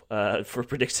myself? For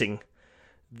predicting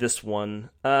this one.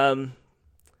 I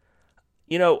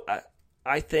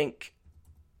think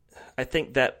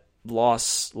that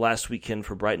loss last weekend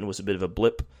for Brighton was a bit of a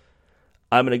blip.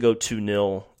 I'm going to go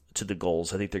 2-0 to the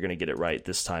goals. I think they're going to get it right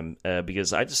this time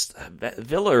because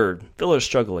Villa are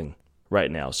struggling right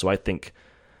now. So I think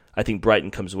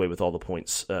Brighton comes away with all the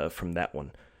points from that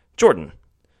one. Jordan,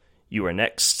 you are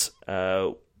next.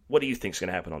 What do you think is going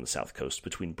to happen on the South Coast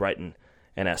between Brighton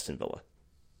and Aston Villa?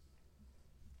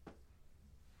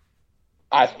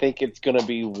 I think it's going to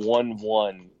be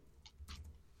 1-1.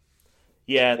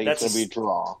 Yeah, that's going to be a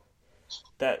draw.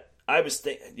 That's now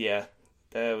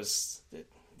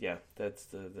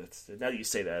that you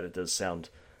say that, it does sound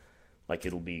like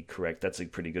it'll be correct. That's a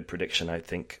pretty good prediction, I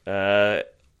think.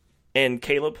 And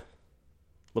Caleb,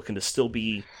 looking to still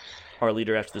be our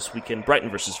leader after this weekend. Brighton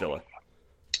versus Villa.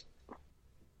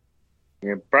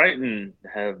 Yeah, Brighton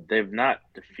they've not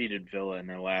defeated Villa in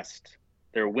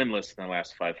they're winless in their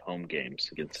last 5 home games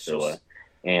against Villa.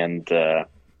 And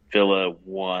Villa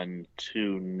won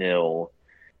 2-0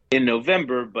 in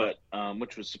November, but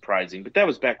which was surprising. But that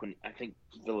was back when I think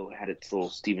Villa had its little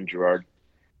Steven Gerrard.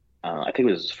 I think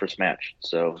it was his first match,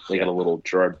 so they got a little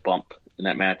Gerrard bump in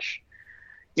that match.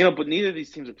 But neither of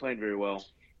these teams are playing very well,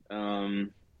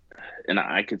 and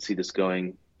I could see this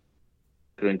going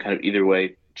kind of either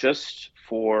way. Just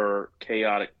for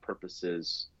chaotic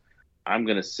purposes, I'm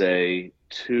going to say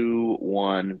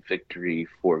 2-1 victory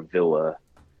for Villa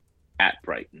at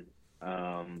Brighton.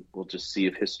 We'll just see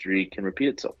if history can repeat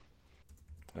itself.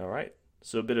 All right.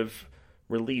 So a bit of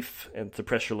relief and the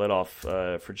pressure let off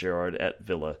for Gerrard at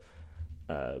Villa,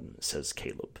 says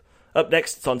Caleb. Up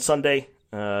next, it's on Sunday.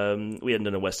 We hadn't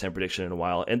done a West Ham prediction in a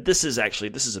while, and this is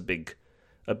a big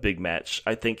match.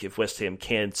 I think if West Ham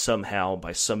can somehow,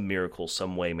 by some miracle,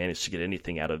 some way, manage to get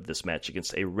anything out of this match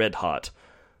against a red-hot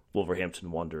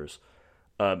Wolverhampton Wanderers,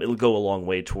 it'll go a long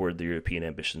way toward the European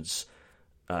ambitions.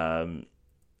 And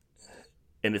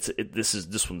it's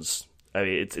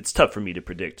tough for me to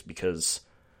predict because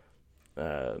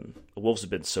the Wolves have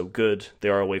been so good. They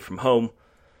are away from home.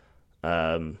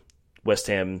 West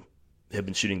Ham have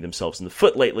been shooting themselves in the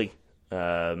foot lately.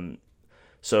 But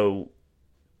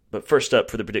first up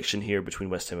for the prediction here between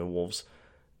West Ham and Wolves,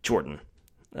 Jordan.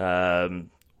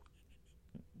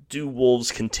 Do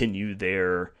Wolves continue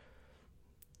their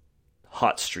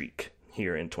hot streak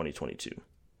here in 2022?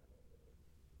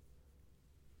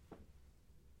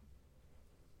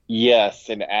 Yes,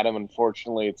 and Adam,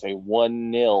 unfortunately, it's a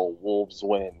 1-0 Wolves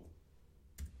win.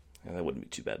 Yeah, that wouldn't be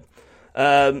too bad.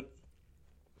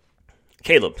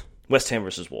 Caleb, West Ham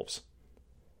versus Wolves.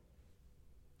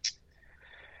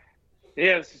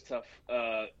 Yeah, this is tough.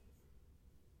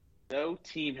 No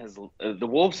team has the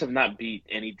Wolves have not beat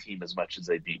any team as much as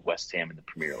they beat West Ham in the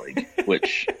Premier League,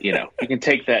 which you can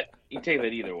take that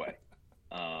either way.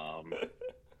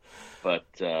 But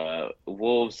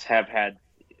Wolves have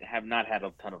not had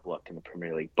a ton of luck in the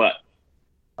Premier League, but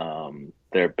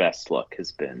their best luck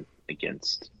has been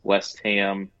against West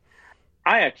Ham.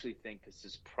 I actually think this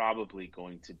is probably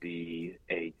going to be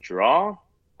a draw.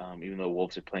 Even though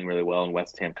Wolves are playing really well and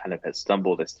West Ham kind of has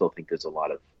stumbled, I still think there's a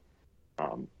lot of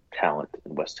talent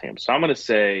in West Ham. So I'm going to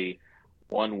say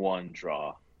 1-1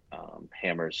 draw.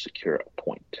 Hammers secure a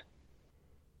point.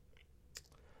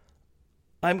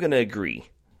 I'm going to agree.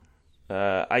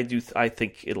 I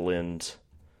think it'll end.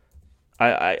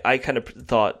 I kind of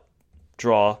thought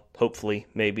draw, hopefully,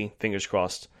 maybe, fingers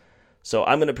crossed. So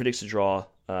I'm going to predict a draw.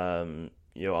 On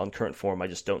current form, I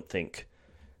just don't think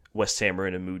West Ham are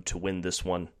in a mood to win this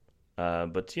one.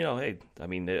 But, hey, I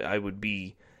mean, I would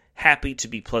be happy to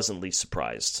be pleasantly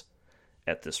surprised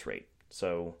at this rate.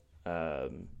 So, yeah.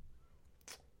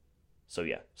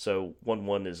 So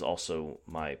 1-1 is also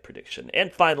my prediction.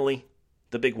 And finally,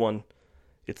 the big one.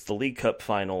 It's the League Cup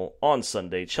final on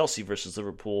Sunday. Chelsea versus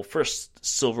Liverpool. First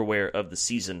silverware of the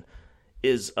season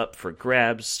is up for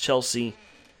grabs. Chelsea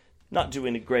not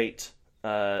doing great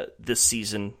this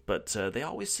season, but they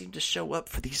always seem to show up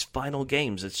for these final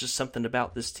games. It's just something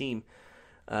about this team.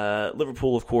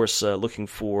 Liverpool, of course, looking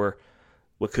for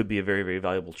what could be a very, very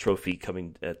valuable trophy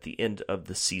coming at the end of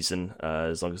the season,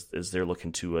 as long as they're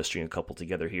looking to string a couple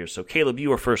together here. So, Caleb,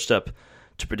 you are first up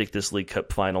to predict this League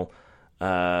Cup final.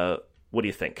 What do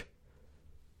you think?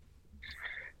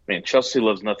 Man, Chelsea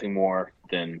loves nothing more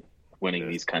than winning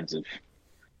these kinds of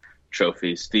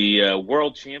trophies. The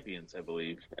world champions, I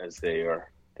believe, as they are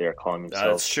calling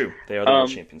themselves. That's true. They are the world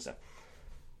champions now.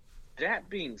 That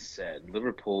being said,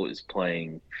 Liverpool is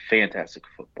playing fantastic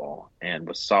football, and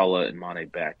with Salah and Mane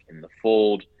back in the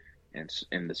fold and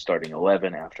in the starting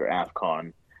 11 after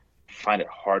AFCON, I find it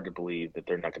hard to believe that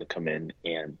they're not going to come in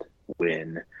and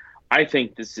win. I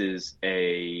think this is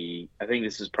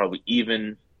probably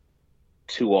even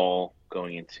 2-2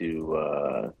 going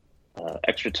into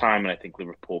extra time, and I think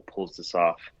Liverpool pulls this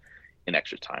off in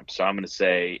extra time. So I'm going to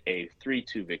say a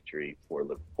 3-2 victory for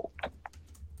Liverpool.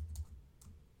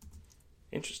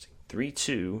 Interesting.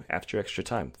 3-2 after extra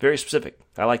time. Very specific.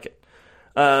 I like it.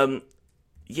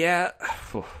 Yeah.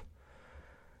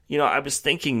 I was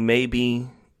thinking maybe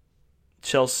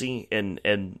Chelsea, and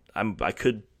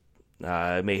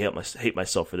I may hate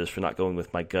myself for this, for not going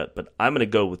with my gut, but I'm going to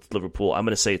go with Liverpool. I'm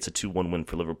going to say it's a 2-1 win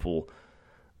for Liverpool.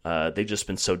 They've just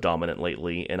been so dominant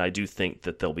lately, and I do think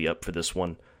that they'll be up for this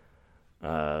one.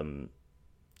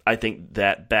 I think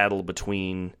that battle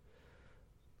between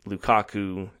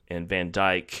Lukaku and Van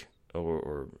Dijk,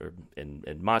 and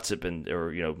Matip and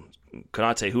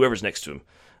Konate, whoever's next to him,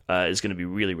 is going to be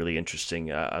really, really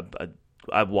interesting.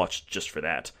 I've watched just for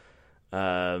that.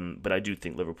 But I do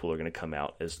think Liverpool are going to come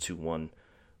out as 2-1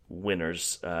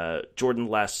 winners. Jordan,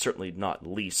 last certainly not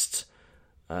least,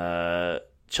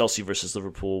 Chelsea versus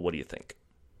Liverpool. What do you think?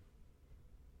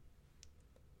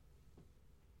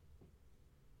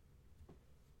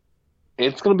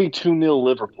 It's going to be 2-0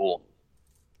 Liverpool.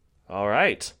 All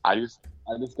right. I just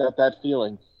got that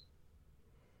feeling.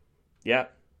 Yeah,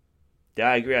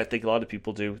 I agree. I think a lot of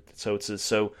people do. So it's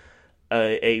a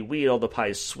we eat all the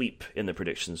pies sweep in the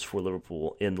predictions for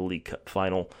Liverpool in the League Cup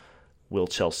final. Will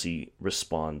Chelsea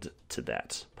respond to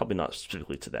that? Probably not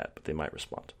specifically to that, but they might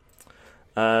respond.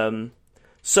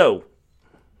 So,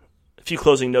 a few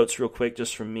closing notes real quick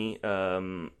just from me.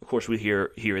 Of course, we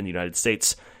here in the United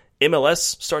States,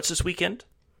 MLS starts this weekend.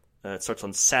 It starts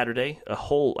on Saturday. A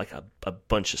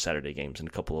bunch of Saturday games and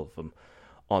a couple of them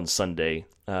on Sunday.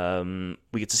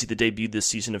 We get to see the debut this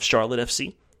season of Charlotte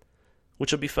FC,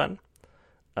 which will be fun.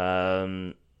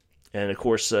 And of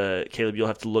course, Caleb, you'll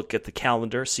have to look at the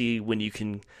calendar, see when you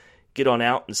can get on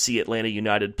out and see Atlanta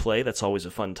United play. That's always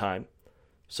a fun time.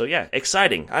 So yeah,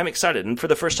 exciting. I'm excited. And for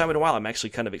the first time in a while, I'm actually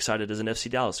kind of excited as an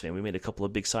FC Dallas fan. We made a couple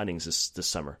of big signings this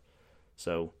summer.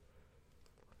 So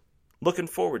looking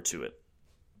forward to it.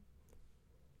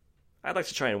 I'd like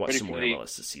to try and watch some more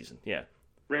MLS this season. Yeah.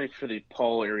 Ready for the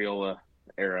Paul Arriola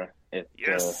era at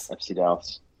FC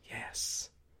Dallas. Yes.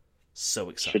 So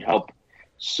excited. Should help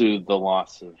soothe the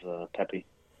loss of Pepe.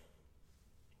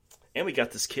 And we got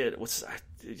this kid.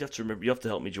 You have to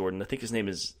help me, Jordan. I think his name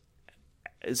is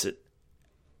is it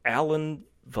Alan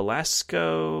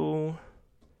Velasco?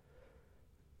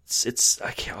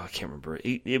 I can't remember.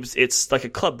 It's like a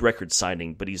club record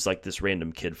signing, but he's like this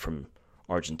random kid from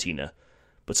Argentina.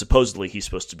 But supposedly he's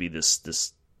supposed to be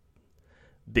this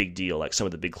big deal. Like some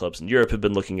of the big clubs in Europe have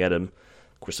been looking at him.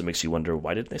 Of course, it makes you wonder,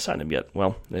 why didn't they sign him yet?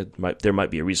 Well, there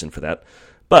might be a reason for that.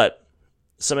 But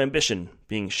some ambition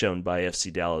being shown by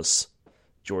FC Dallas,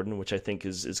 Jordan, which I think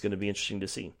is going to be interesting to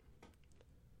see.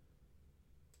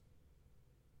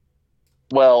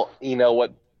 Well, you know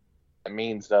what it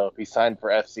means, though. If he signed for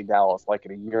FC Dallas, like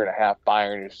in a year and a half,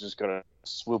 Bayern is just going to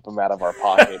swoop him out of our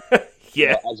pocket.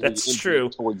 Yeah, that's true.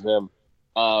 Towards them.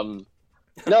 No,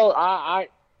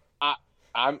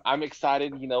 I'm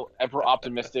excited. You know, ever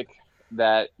optimistic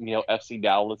that FC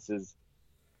Dallas is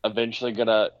eventually going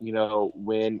to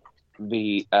win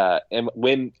the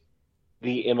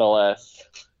MLS.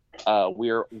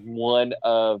 We're one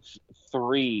of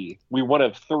three.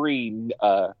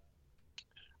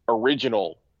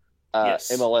 Original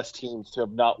yes. MLS teams to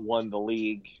have not won the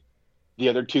league. The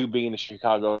other two being the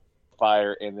Chicago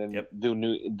Fire and then the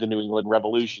New England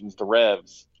Revolutions, the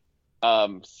Revs.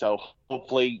 So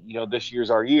hopefully, this year's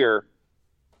our year.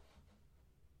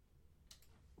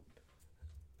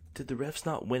 Did the Revs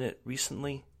not win it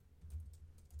recently?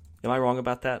 Am I wrong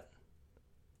about that?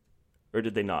 Or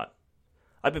did they not?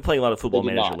 I've been playing a lot of Football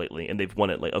Manager lately, and they've won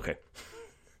it late. Okay.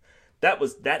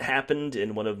 That happened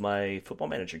in one of my Football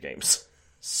Manager games.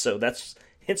 So that's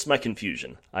hence my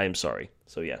confusion. I am sorry.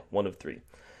 So yeah, one of three.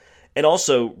 And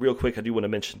also, real quick, I do want to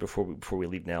mention before we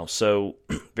leave now. So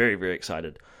very, very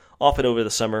excited. Often over the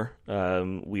summer,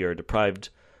 we are deprived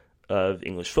of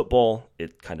English football.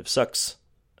 It kind of sucks,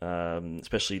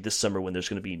 especially this summer when there's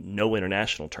going to be no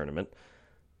international tournament.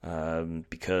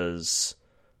 Because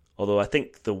although I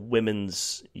think the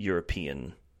women's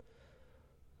European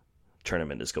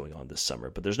tournament is going on this summer,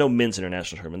 but there's no men's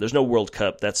international tournament. There's no World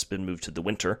Cup. That's been moved to the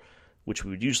winter, which we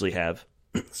would usually have.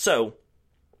 So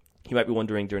you might be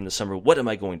wondering during the summer, what am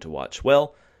I going to watch?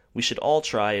 Well, we should all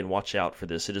try and watch out for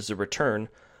this. It is the return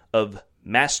of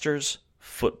Masters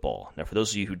football. Now, for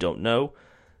those of you who don't know,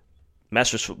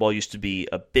 Masters football used to be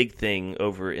a big thing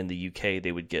over in the UK.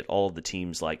 They would get all of the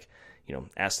teams like,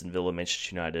 Aston Villa,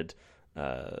 Manchester United,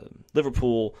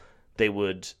 Liverpool. They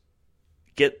would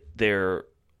get their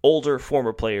older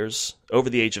former players over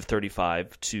the age of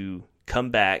 35 to come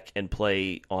back and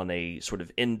play on a sort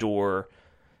of indoor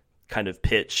kind of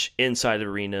pitch inside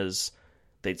arenas.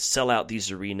 They'd sell out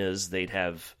these arenas. They'd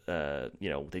have,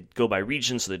 they'd go by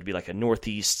region. So there'd be like a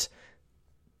Northeast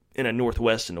and a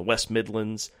Northwest and a West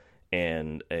Midlands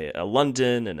and a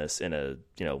London and a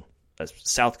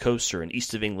South Coast or an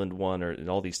East of England one and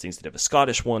all these things. They'd have a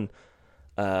Scottish one.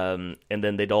 And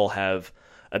then they'd all have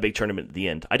a big tournament at the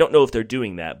end. I don't know if they're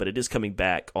doing that, but it is coming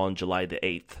back on July the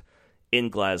 8th in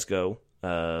Glasgow.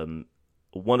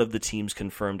 One of the teams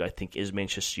confirmed, I think, is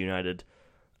Manchester United.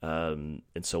 And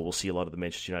so we'll see a lot of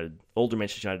the older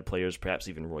Manchester United players, perhaps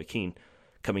even Roy Keane,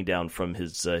 coming down from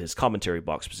his commentary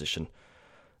box position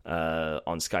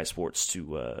on Sky Sports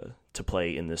to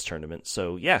play in this tournament.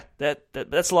 So yeah,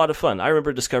 that's a lot of fun. I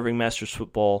remember discovering Masters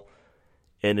football,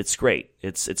 and it's great.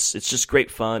 It's just great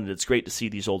fun, and it's great to see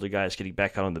these older guys getting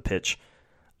back out on the pitch.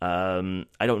 I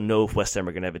don't know if West Ham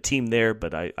are going to have a team there,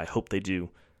 but I hope they do.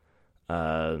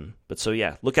 But so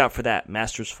yeah, look out for that,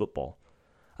 Masters football.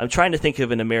 I'm trying to think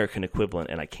of an American equivalent,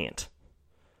 and I can't.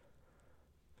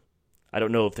 I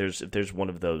don't know if there's one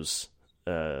of those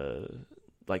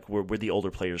like where the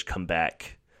older players come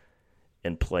back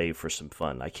and play for some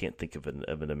fun. I can't think of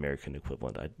an American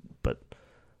equivalent. But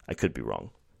I could be wrong.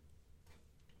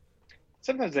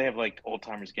 Sometimes they have like old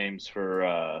timers games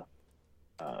for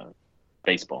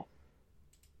baseball.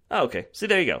 Oh, okay. See,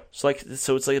 there you go. So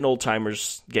it's like an old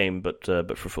timers game, but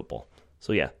for football.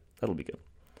 So yeah, that'll be good.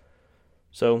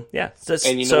 So yeah,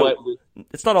 know what?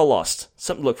 It's not all lost.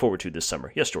 Something to look forward to this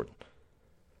summer. Yes, Jordan.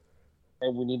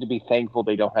 And we need to be thankful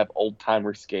they don't have old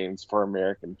timers games for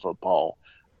American football.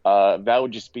 That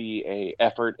would just be a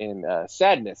effort in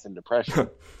sadness and depression.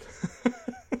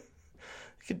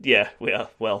 Yeah,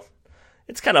 well,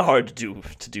 it's kind of hard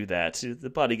to do that. The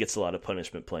body gets a lot of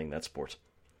punishment playing that sport.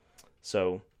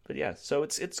 So, but yeah, so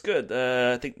it's good.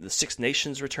 I think the Six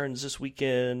Nations returns this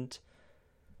weekend.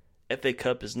 FA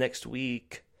Cup is next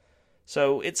week.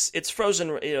 So it's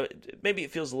frozen. Maybe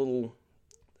it feels a little,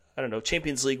 I don't know.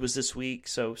 Champions League was this week,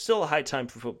 so still a high time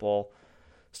for football.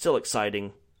 Still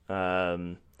exciting,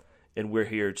 and we're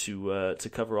here to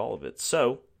cover all of it.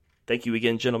 So, thank you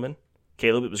again, gentlemen.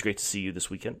 Caleb, it was great to see you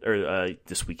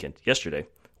yesterday.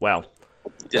 Wow.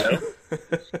 Yeah.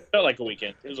 Felt like a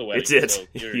weekend. It was a wedding. It did. So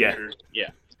yeah. yeah.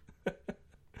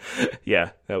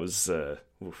 Yeah, that was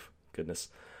goodness.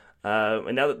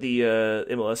 And now that the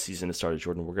MLS season has started,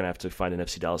 Jordan, we're going to have to find an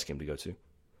FC Dallas game to go to.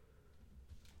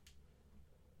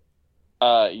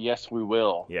 Yes, we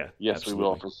will. Yeah, yes, absolutely. We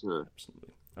will for sure. Absolutely.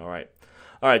 All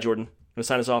right, Jordan. You want to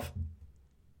sign us off?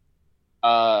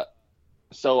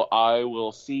 So I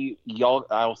will see y'all.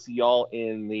 I will see y'all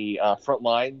in the front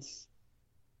lines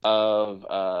of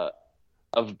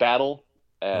battle,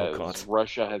 as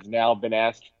Russia has now been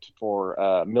asked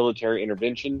for military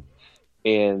intervention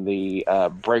in the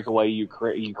breakaway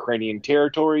Ukrainian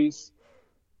territories.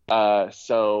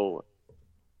 So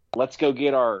let's go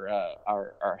get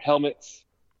our helmets,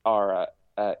 our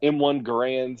M1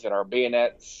 Garands, and our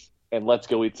bayonets, and let's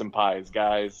go eat some pies,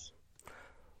 guys.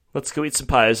 Let's go eat some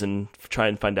pies and try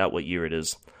and find out what year it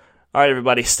is. All right,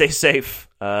 everybody, stay safe,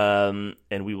 and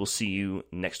we will see you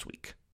next week.